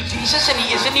killed baby Jesus and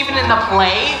he isn't even in the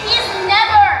play? He's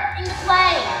never in the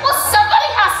play. Well, somebody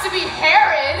has to be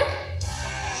Herod.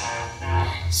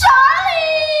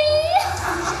 Charlie!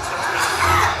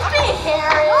 Be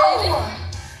Herod.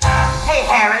 Hey,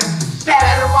 Herod,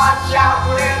 better watch out,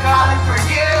 we're coming for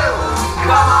you.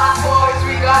 Come on, boys,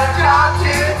 we got a job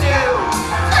to do.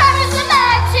 Time is some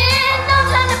action, no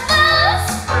time to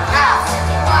boost. Now,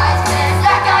 Wise men,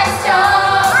 that guy's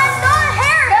toast. I'm not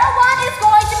Herod. No one is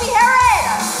going to be Herod.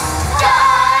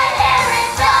 Die, Herod,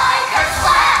 die, curse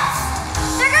blast.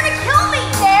 They're gonna kill me.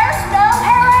 There's no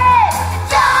Herod.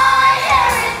 Die,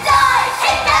 Herod, die,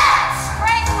 take that.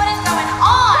 Frank, what is going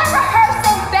on? We're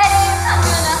rehearsing, Betty. I'm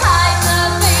gonna hide the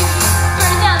baby,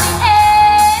 burn down the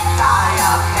egg. tie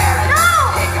up Herod. No.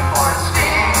 Take him for a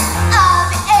spin. All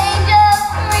the angels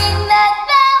ring that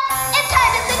bell. It's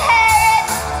time to sing Herod.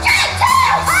 Straight to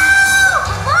hell.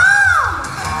 Mom!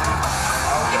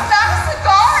 You found a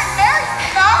cigar in Mary's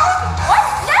mouth? What?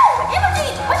 No,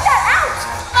 Imogen, put that out.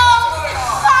 Oh,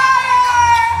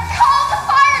 fire! Call the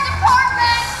fire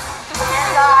department.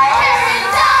 Die, Herod,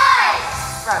 die.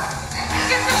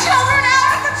 Get the children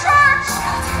out of the church.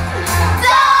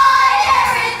 Die,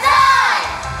 Herod, die.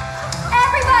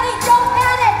 Everybody, don't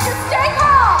panic. Just stay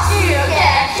calm. You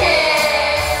can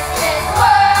kiss this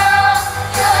world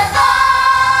goodbye.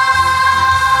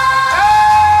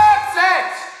 That's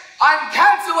it! I'm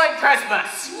canceling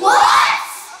Christmas! What?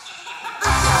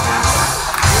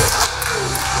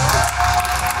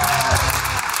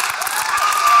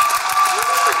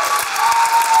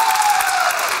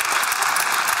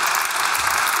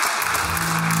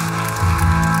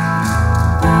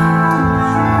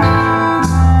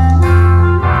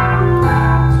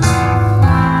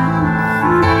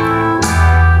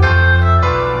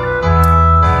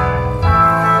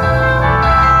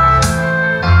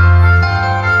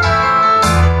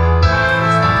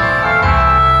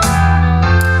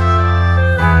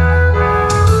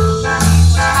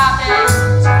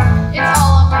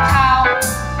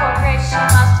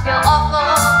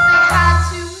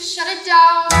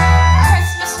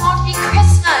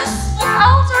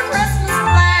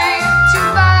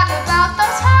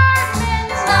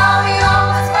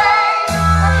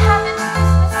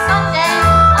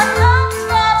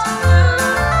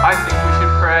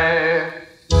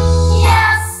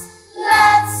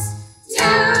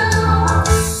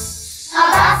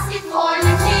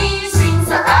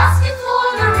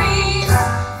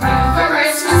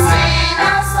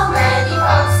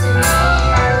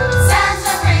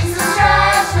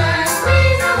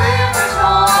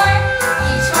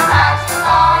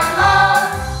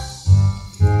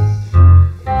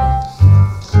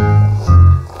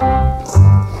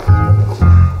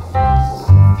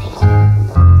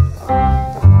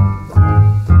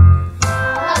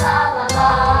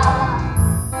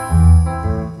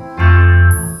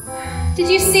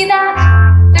 Do you see that?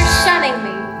 They're shunning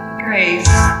me. Grace,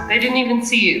 they didn't even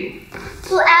see you.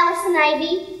 Well, Alice and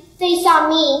Ivy, they saw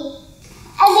me.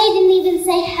 And they didn't even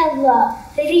say hello.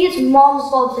 They think it's Mom's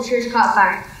fault the church caught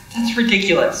fire. That's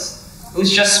ridiculous. It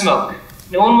was just smoke.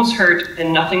 No one was hurt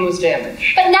and nothing was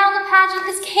damaged. But now the pageant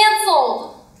is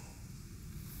canceled.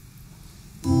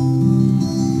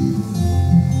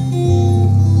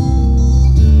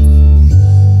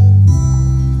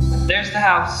 There's the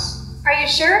house. Are you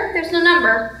sure? There's no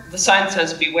number. The sign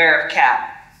says, beware of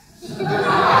cat.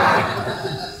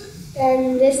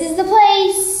 And this is the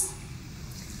place.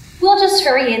 We'll just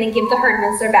hurry in and give the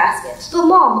Herdmans their basket. But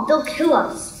Mom, they'll kill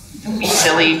us. Don't be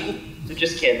silly. They're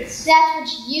just kids.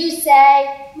 That's what you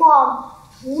say. Mom,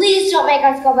 please don't make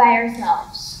us go by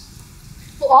ourselves.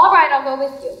 Well, all right, I'll go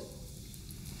with you.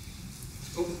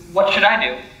 What should I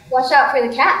do? Watch out for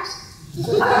the cat.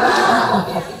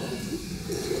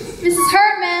 Mrs.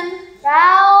 Herdman.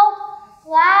 Ralph,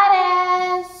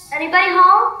 Gladys. Anybody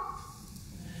home?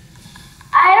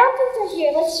 I don't think they're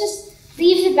here. Let's just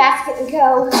leave the basket and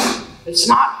go. It's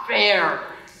not fair.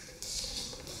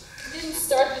 He didn't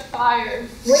start the fire.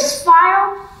 Which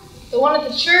fire? The one at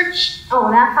the church.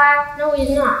 Oh, that fire? No, he's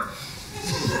not.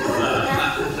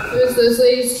 It was those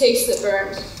ladies' cakes that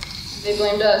burned. They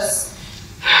blamed us.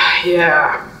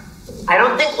 Yeah. I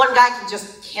don't think one guy can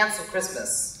just cancel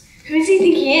Christmas. Who does he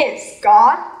think he is?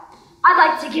 God? I'd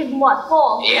like to give him one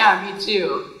full. Yeah, me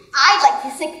too. I'd like to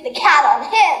stick the cat on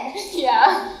him.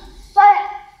 Yeah. But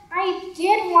I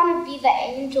did want to be the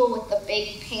angel with the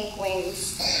big pink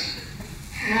wings.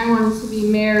 And I wanted to be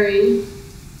Mary.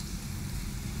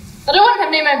 But I wouldn't have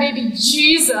named my baby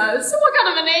Jesus. What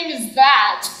kind of a name is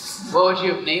that? What would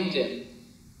you have named him?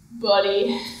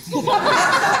 Buddy.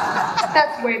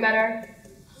 That's way better.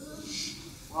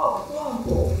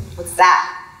 Whoa. What's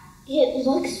that? It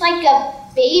looks like a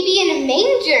baby in a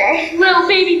manger. Little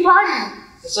baby Buddy.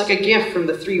 It's like a gift from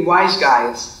the 3 wise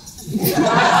guys.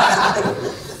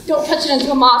 Don't touch it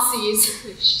until Ma sees.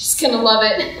 She's gonna love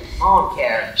it. I don't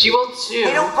care. She will too.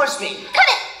 Hey, don't push me. Cut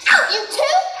it out, you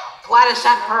two! Gladys,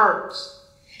 that hurts.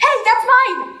 Hey, that's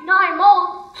mine. No, I'm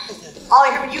old.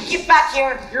 Ollie, Herman, you get back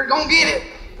here. You're gonna get it.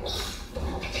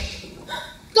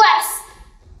 Glass!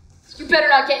 You better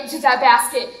not get into that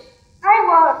basket. I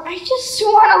won't. I just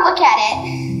want to look at it.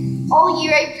 All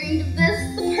year I dreamed of this,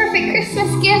 the perfect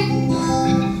Christmas gift.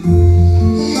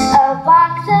 A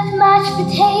box of mashed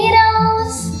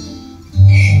potatoes,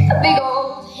 a big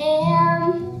old ham,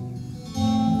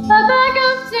 A bag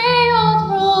of day-old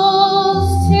rolls,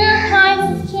 2 kinds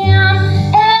of jam,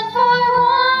 and for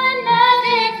one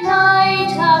magic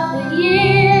night of the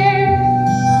year.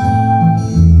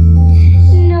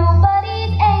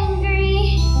 nobody's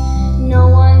angry, no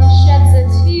one sheds a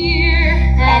tear,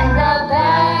 and the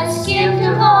best gift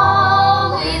of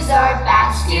all is our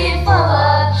basket full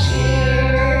of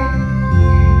cheer.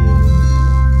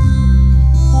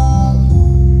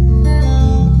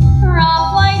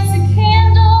 Ralph lights a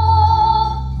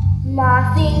candle. Ma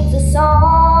sings a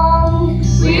song.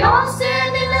 We all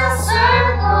stand in a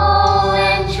circle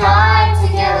and try to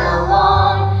get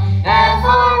along. And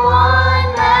for one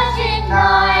magic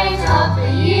night of the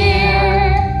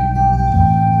year,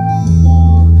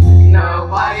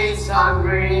 Nobody's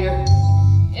hungry.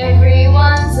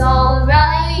 everyone's all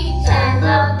right. And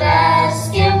the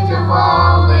best gift of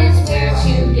all is we're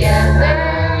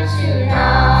together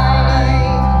tonight.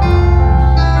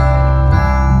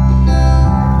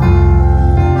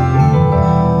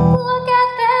 Look at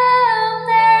them,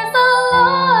 there's a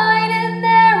light in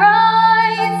their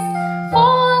eyes,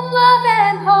 full of love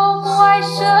and hope. Why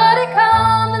should it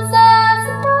come as a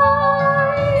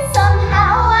surprise?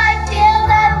 Somehow I feel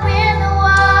that we're the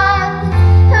ones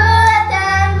who let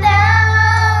them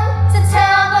down, to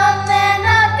tell them they're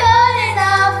not good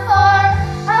enough for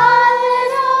our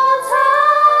little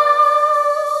town.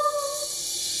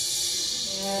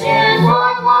 And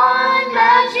for one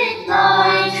magic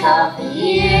night of the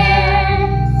year,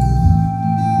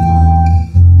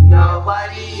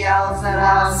 Nobody yells at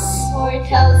us. or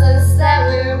tells us that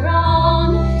we're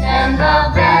wrong. And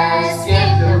the best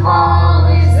gift of all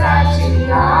is that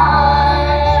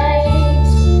tonight,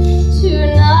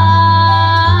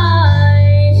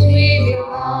 we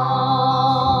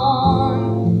belong.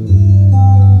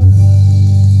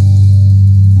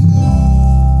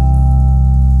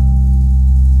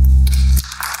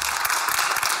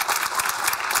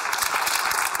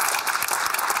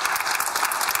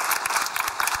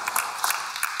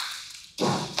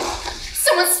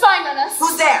 Someone's spying on us.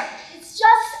 Who's there? It's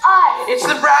just us. It's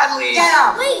the Bradleys. Get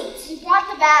him. Wait, we brought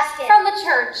the basket. From the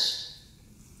church.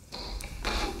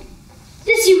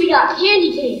 This year we got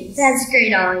candy canes. That's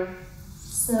great, Ollie.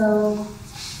 So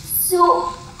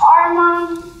our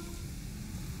mom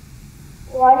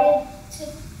wanted to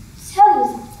tell you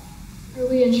something. Are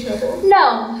we in trouble?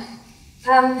 No.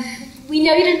 We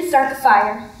know you didn't start the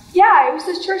fire. Yeah, it was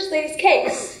the church lady's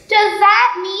cakes. Does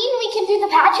that mean we can do the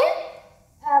pageant?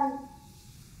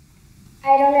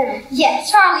 I don't know.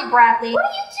 Yes, Charlie Bradley. What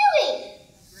are you doing?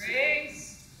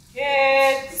 Grace,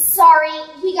 kids. Sorry,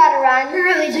 we gotta run. We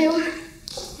really do.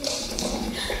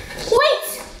 Wait!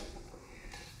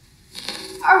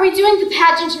 Are we doing the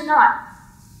pageant or not?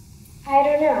 I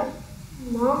don't know.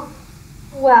 Mom?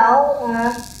 Well,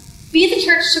 be at the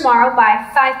church tomorrow by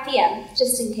 5 p.m.,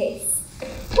 just in case.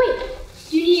 Wait,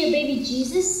 do you need a baby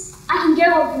Jesus? I can get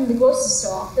one from the grocery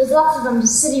store. There's lots of them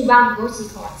just sitting around the grocery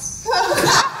carts.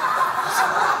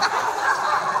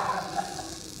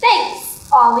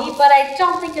 Thanks, Ollie, but I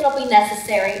don't think it'll be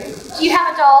necessary. Do you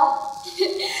have a doll?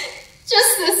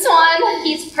 Just this one.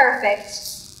 He's perfect.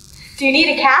 Do you need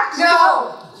a cat?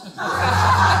 No!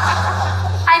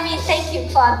 I mean, thank you,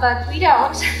 Claude, but we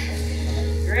don't.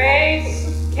 Grace,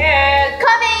 kids.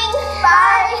 Coming!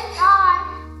 Bye! Bye!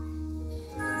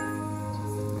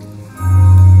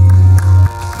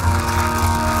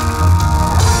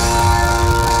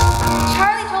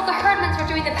 Charlie told the Herdmans we're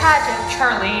doing the pageant.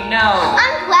 Charlie, no.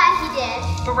 I'm glad he did.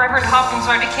 But Reverend Hopkins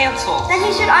already canceled. Then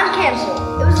he should uncancel.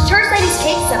 It was the church lady's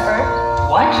cake supper.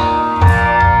 What?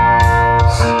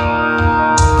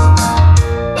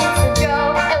 It's a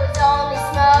joke, it was only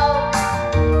smoke.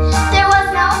 There was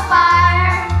no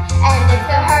fire. And if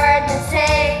the Herdmans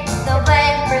say they'll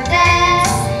blame for this,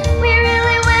 we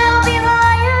really will be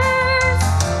liars.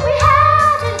 We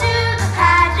have to do the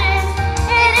pageant.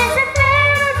 It isn't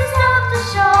fair to stop the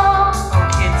show. Oh,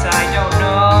 kids, I don't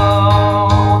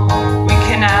know. We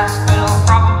can ask, but they'll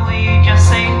probably just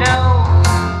say no.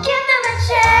 Give them a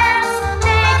chance,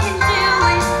 they can do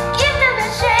it. Give them a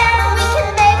chance, we can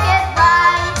make it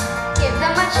right. Give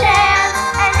them a chance,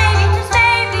 and maybe, just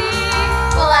maybe,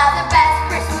 we'll have the best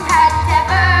Christmas pageant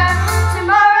ever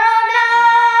tomorrow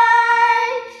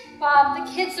night. Bob, the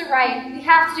kids are right. We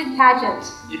have to do the pageant.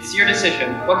 It's your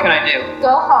decision. What can I do?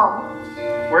 Go home.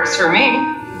 Works for me.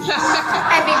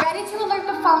 And be ready to alert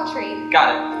the phone tree.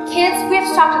 Got it. Kids, we have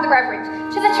to talk to the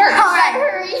Reverend. To the church. All right,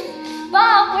 hurry.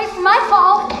 Bob, wait for my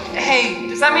call. Hey,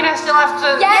 does that mean I still have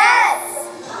to... Yes!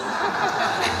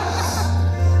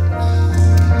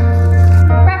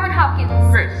 Reverend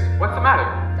Hopkins. Grace, what's the matter?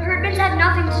 The Herdmans had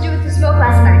nothing to do with the smoke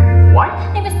last night. What?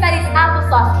 It was Betty's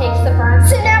applesauce cakes that burned.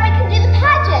 So now we can do the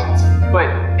pageant. But,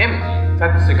 Imogen,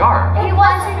 that's a cigar. It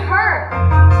wasn't her.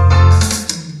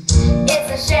 It's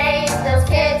a shame those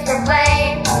kids were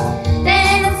blamed. They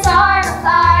didn't start a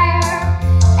fire.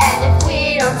 And if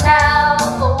we don't tell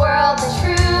the world the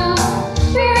truth,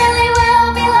 we really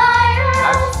will be liars.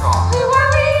 That's strong. Who are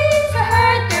we to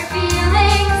hurt their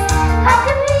feelings? How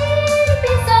can we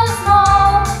be so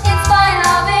small in spite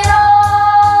of it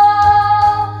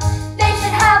all? They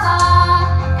should have a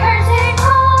curtain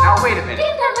call. Now wait a minute.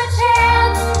 Give them a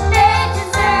chance, they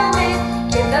deserve it.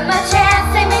 Give them a chance,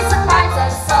 they may surprise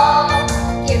us all.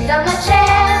 Give them a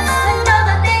chance to know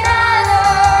that they matter.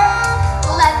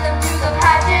 Let them do the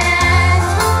pageant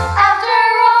after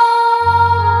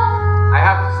all. I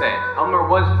have to say, Elmer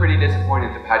was pretty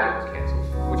disappointed the pageant was canceled,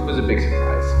 which was a big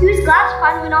surprise. He was glad to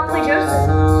finally not play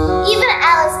Joseph. Even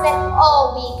Alice spent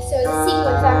all week sewing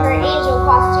sequins on her angel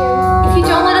costume. If you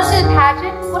don't let us do the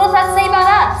pageant, what does that say about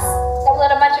us? That we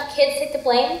let a bunch of kids take the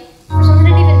blame for something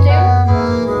we didn't even do?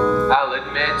 I'll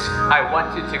admit, I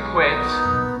wanted to quit,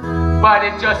 but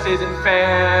it just isn't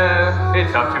fair.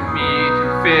 It's up to me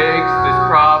to fix this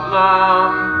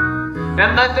problem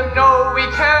and let them know we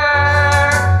care.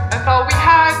 I thought we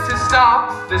had to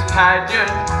stop this pageant,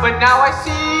 but now I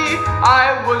see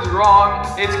I was wrong.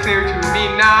 It's clear to me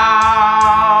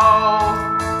now.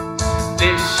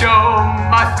 This show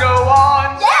must go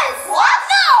on. Yes! What?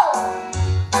 No!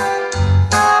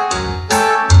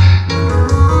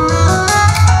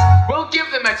 We'll give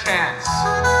them a chance.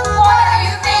 What are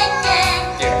you thinking?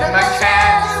 Give them a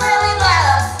chance. You really let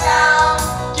us down.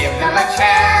 Give them a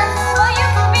chance. Well, you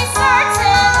can be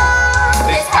certain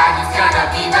This pageant's gonna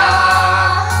be the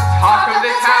talk of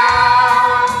the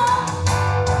town.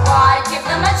 Why give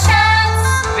them a chance?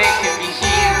 They can be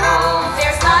heroes.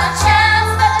 There's not a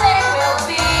chance that they will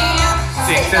be.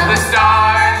 Six of the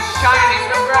stars shining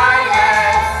the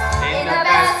brightest in the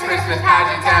best Christmas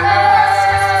pageant ever.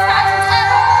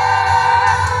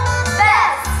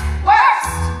 Best, worst,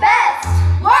 best,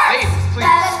 worst. Ladies, please.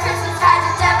 Best Christmas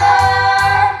pageant ever.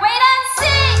 Wait and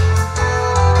see.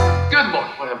 Good Lord,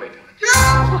 what have I done?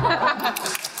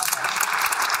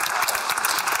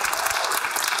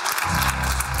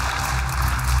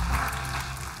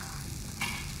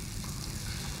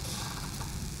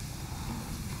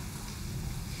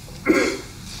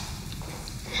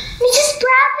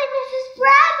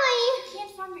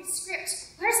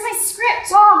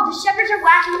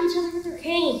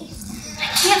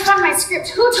 script?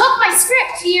 Who took my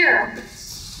script? Here.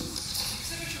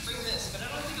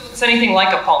 It's anything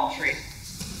like a palm tree.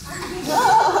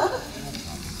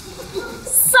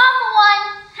 Someone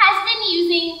has been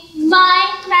using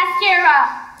my mascara.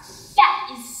 That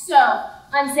is so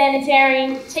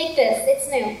unsanitary. Take this. It's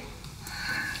new.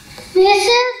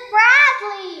 Mrs.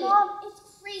 Bradley! Mom, it's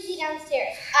crazy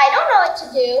downstairs. I don't know what to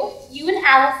do. You and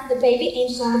Alice and the baby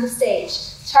angels onto the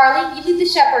stage. Charlie, you lead the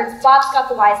shepherds. Bob's got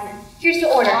the wise men. Here's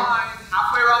the order. Fine,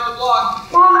 halfway around the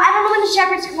block. Mom, I don't know when the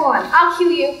shepherds come on. I'll cue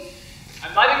you.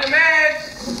 I'm lighting the match.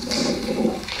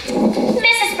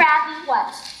 Mrs. Bradley,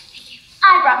 What?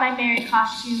 I brought my Mary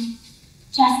costume.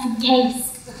 Just in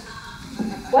case.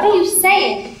 What are you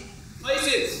saying?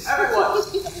 Places, everyone.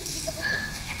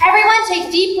 Everyone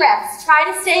take deep breaths.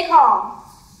 Try to stay calm.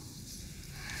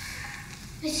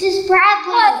 Mrs.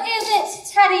 Bradley! What is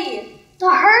it, Teddy? The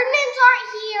Herdmans aren't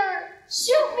here!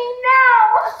 Shoot me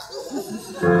now!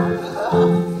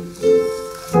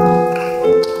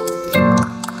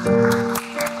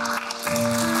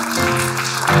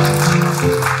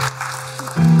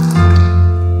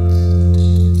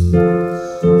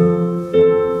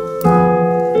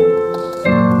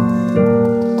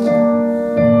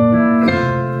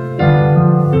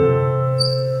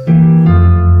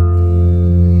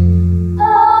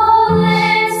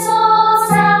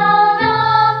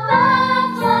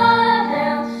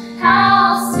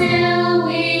 How still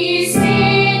we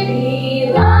see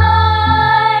thee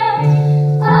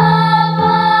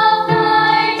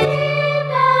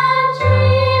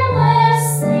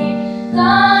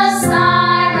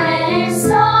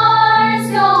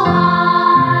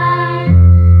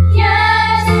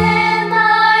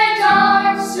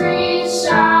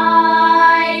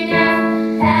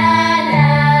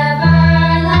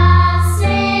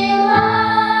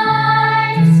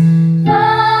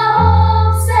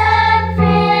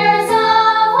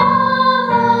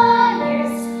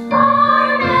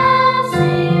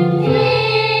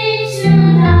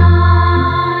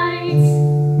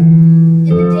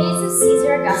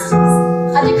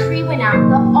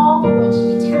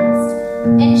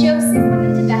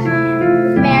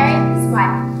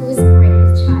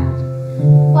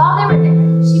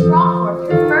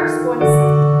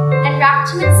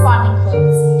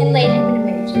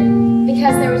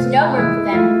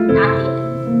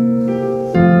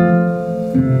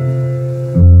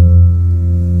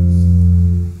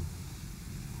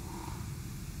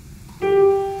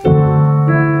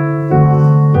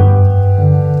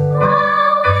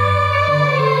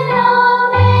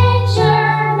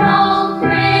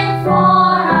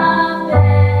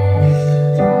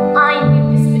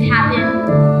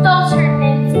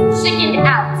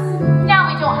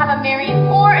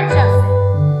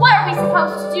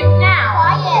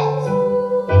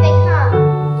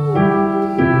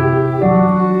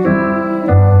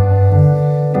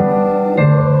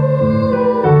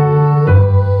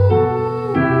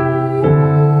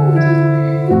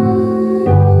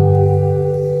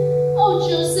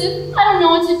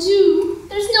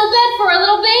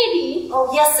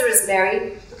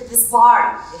Mary. Look at this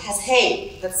barn. It has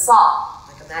hay that's soft,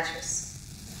 like a mattress.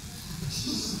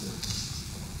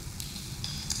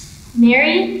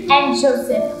 Mary and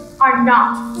Joseph are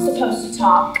not supposed to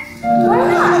talk. Why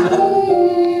not?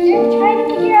 They're trying to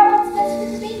figure out what's best for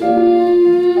the baby.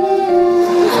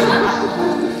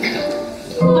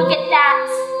 Look at that.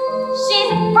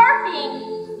 She's birthing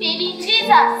baby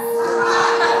Jesus.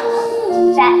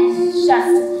 That is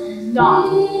just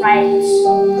not right.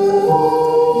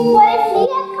 What if he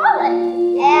had colic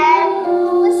and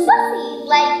was fussy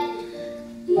like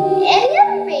any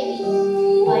other baby?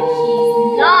 Like he's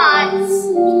not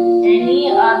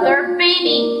any other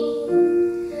baby.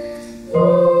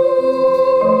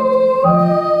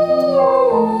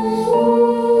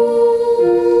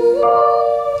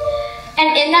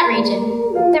 And in that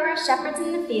region, there were shepherds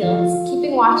in the fields,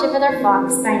 keeping watch over their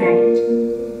flocks by night.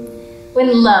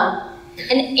 When lo,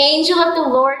 an angel of the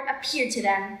Lord appeared to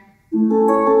them.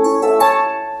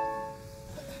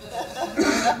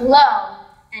 Lo,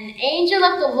 an angel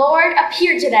of the Lord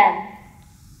appeared to them.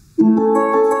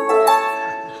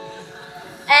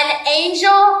 An angel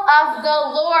of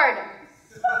the Lord.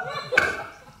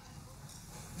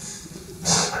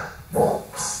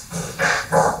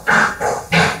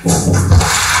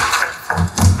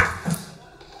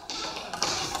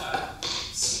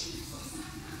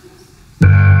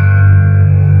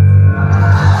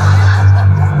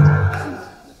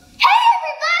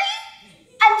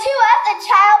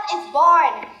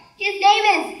 His name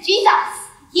is Jesus.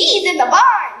 He's in the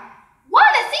barn. Want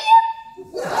to see him?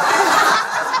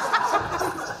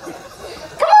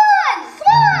 Come on,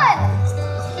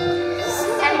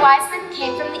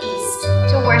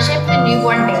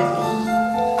 newborn baby.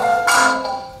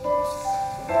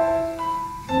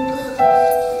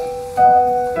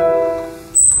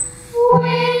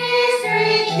 We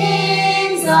three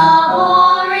kings of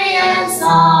Orient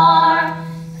are,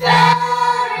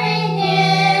 bearing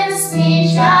hymns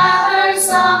we traverse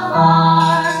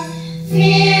afar,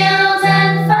 field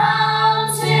and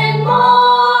fountain,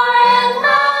 moor and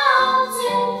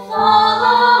mountain,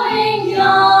 following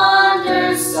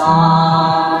yonder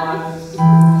star.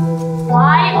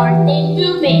 Why aren't they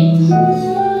moving?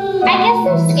 I guess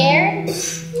they're scared.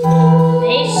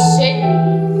 They should be.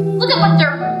 Look at what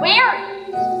they're wearing.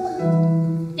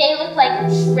 They look like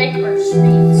trick or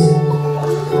treat.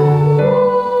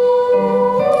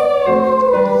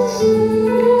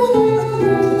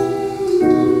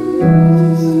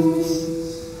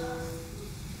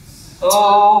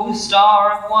 Oh,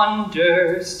 star of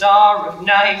wonder, star of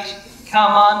night,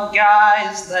 come on,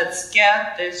 guys, let's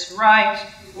get this right.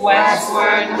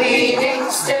 Westward leading,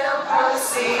 still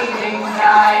proceeding,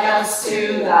 guide us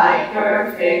to thy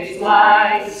perfect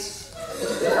light.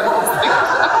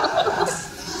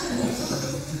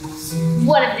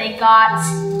 What have they got?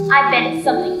 I bet it's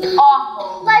something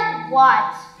awful. Like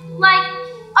what? Like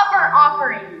a burnt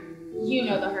offering. You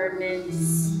know the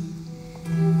herdmans.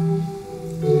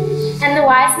 And the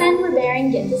wise men were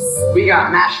bearing gifts. We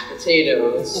got mashed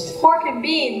potatoes. Pork and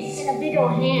beans. And a big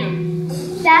old ham.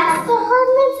 That's the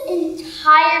herdman's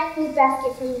entire food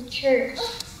basket from the church.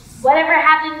 Whatever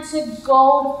happened to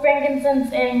gold,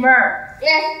 frankincense, and myrrh?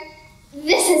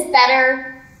 This is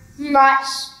better. Much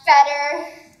better.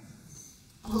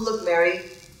 Oh, look, Mary.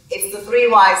 It's the three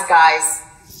wise guys.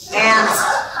 And,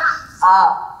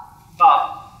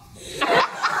 Bob.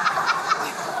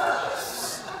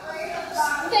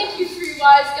 Thank you, three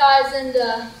wise guys and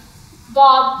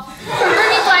Bob, for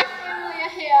bringing my family a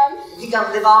ham. we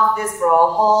can live off this for a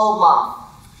whole month.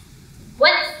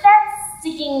 What's that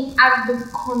sticking out of the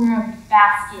corner of the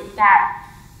basket? That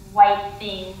white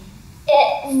thing?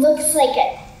 It looks like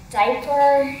a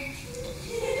diaper.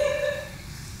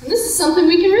 And this is something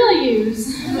we can really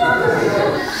use.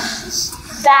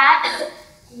 That's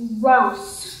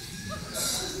gross.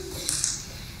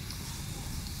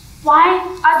 Why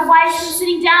are the wise men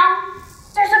sitting down?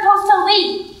 They're supposed to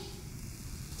leave.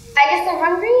 I guess they're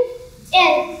hungry.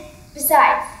 And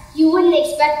besides, you wouldn't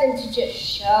expect them to just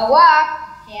show up,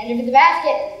 hand over the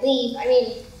basket, and leave. I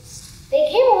mean, they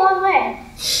came a long way.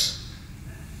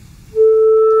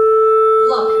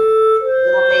 Look,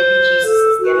 little baby Jesus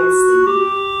is getting sleepy.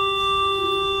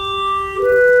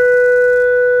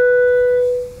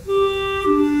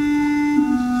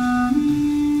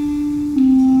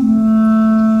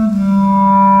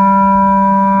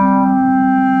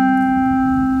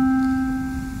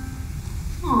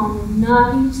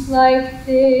 Nights like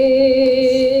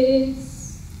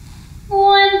this,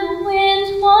 when the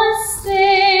wind was still,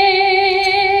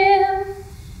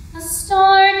 a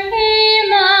star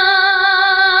came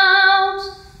out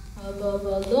above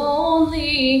a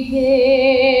lonely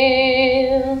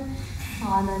hill.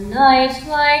 On a night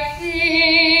like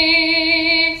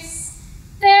this,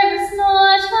 there was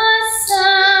not a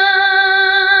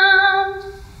sound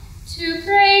to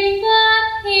break the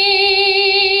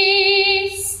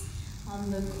peace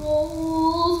on the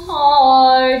cold,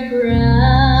 hard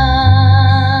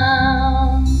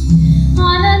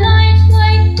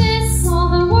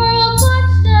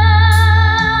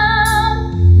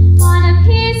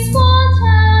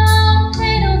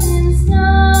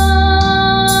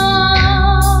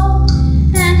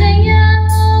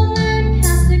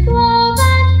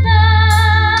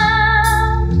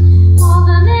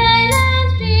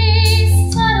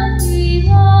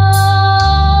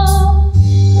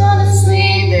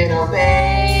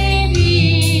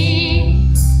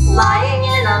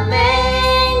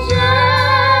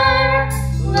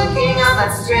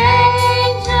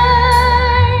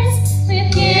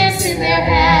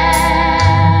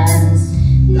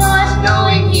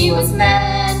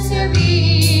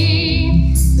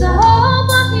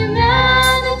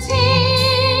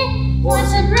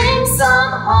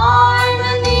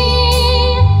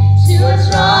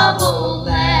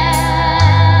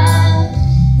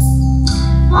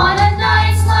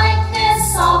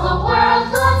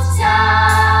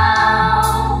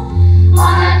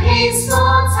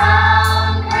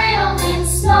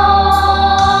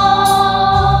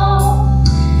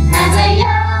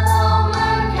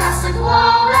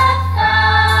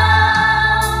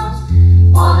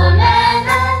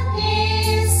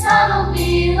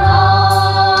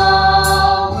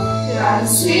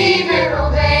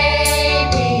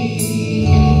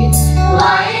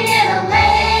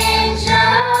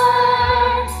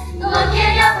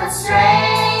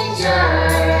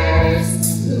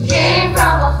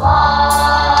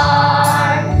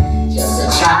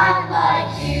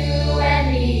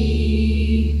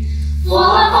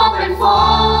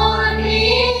for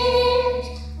me?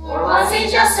 Or was he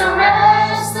just a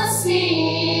restless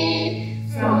need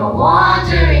from a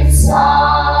wandering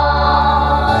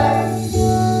star?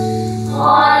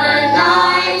 On a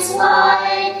night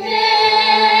like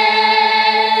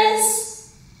this,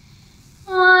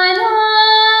 On a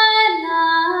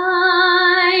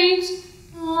night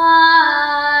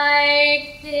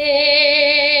like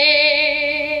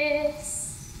this.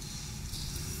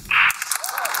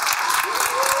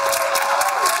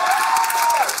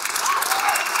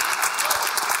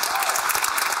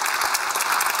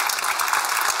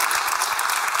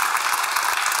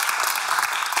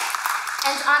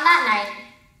 And on that night,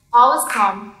 all was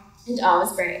calm and all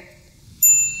was bright.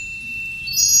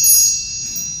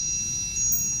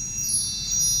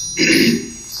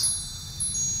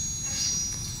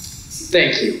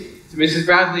 Thank you to Mrs.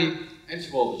 Bradley and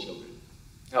to all the children.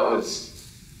 That was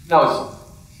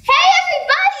Hey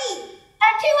everybody!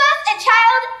 To us a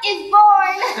child is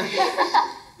born.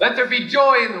 Let there be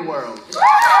joy in the world.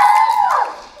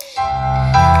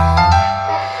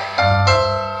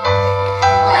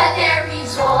 let there be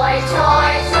joy,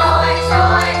 joy, joy,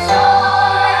 joy,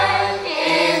 joy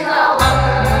in the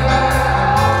world.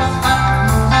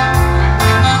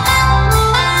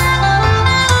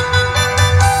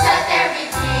 Let there be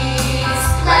peace,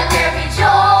 let there be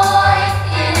joy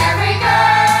in every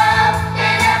girl,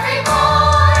 in every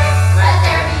boy. Let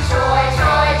there be joy,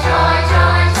 joy, joy,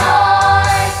 joy,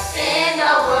 joy in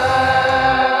the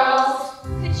world.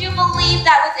 Could you believe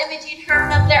that was Imogen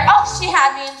Hearn up there? Oh, she had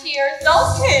me in tears.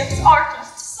 Those kids are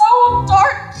just so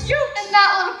darn cute. And that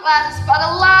little Gladys brought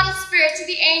a lot of spirit to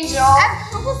the angel. And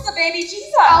who was the baby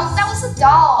Jesus? Oh, that was a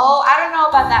doll. Oh, I don't know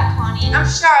about that, Connie. I'm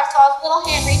sure I saw his little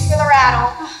hand reach for the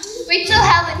rattle. Wait till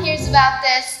Helen hears about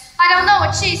this. I don't know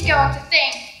what she's going to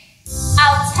think.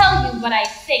 I'll tell you what I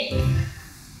think.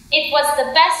 It was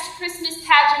the best Christmas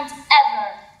pageant ever.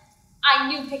 I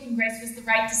knew picking Grace was the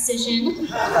right decision.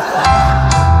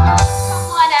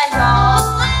 Come on and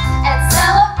all, and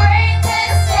celebrate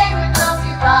this day with those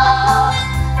you love.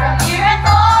 From near and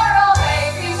far away,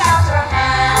 reach out your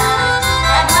hand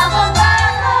and help them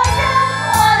back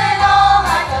again, one and all,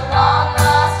 like a long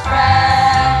lost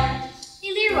friend.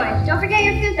 Hey Leroy, don't forget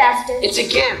your food basket. It's a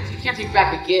gift. You can't take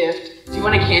back a gift. Do you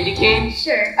want a candy cane?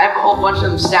 Sure. I have a whole bunch of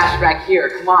them stashed back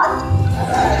here. Come on.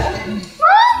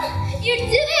 What? You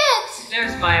did it!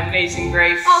 There's my amazing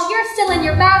Grace. Oh, you're still in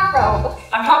your bathrobe.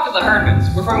 I've talked to the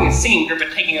Herdmans. We're forming a singing group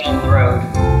and taking it on the road.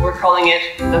 We're calling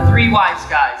it the Three Wise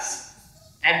Guys.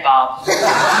 And Bob. Let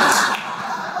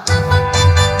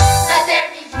there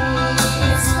be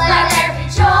peace, let there be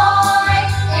joy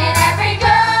in every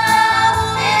girl,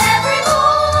 in every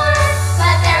boy.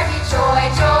 Let there be joy,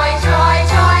 joy, joy,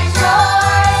 joy,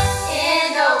 joy in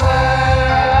the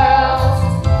world.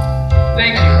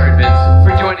 Thank you, Herdmans,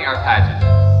 for joining our pageant.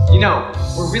 You know,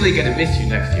 we're really gonna miss you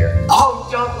next year. Oh,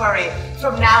 don't worry.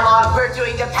 From now on, we're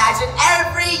doing the pageant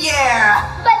every year.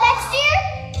 But next year,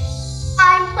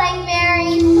 I'm playing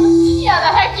Mary. Yeah, the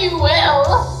heck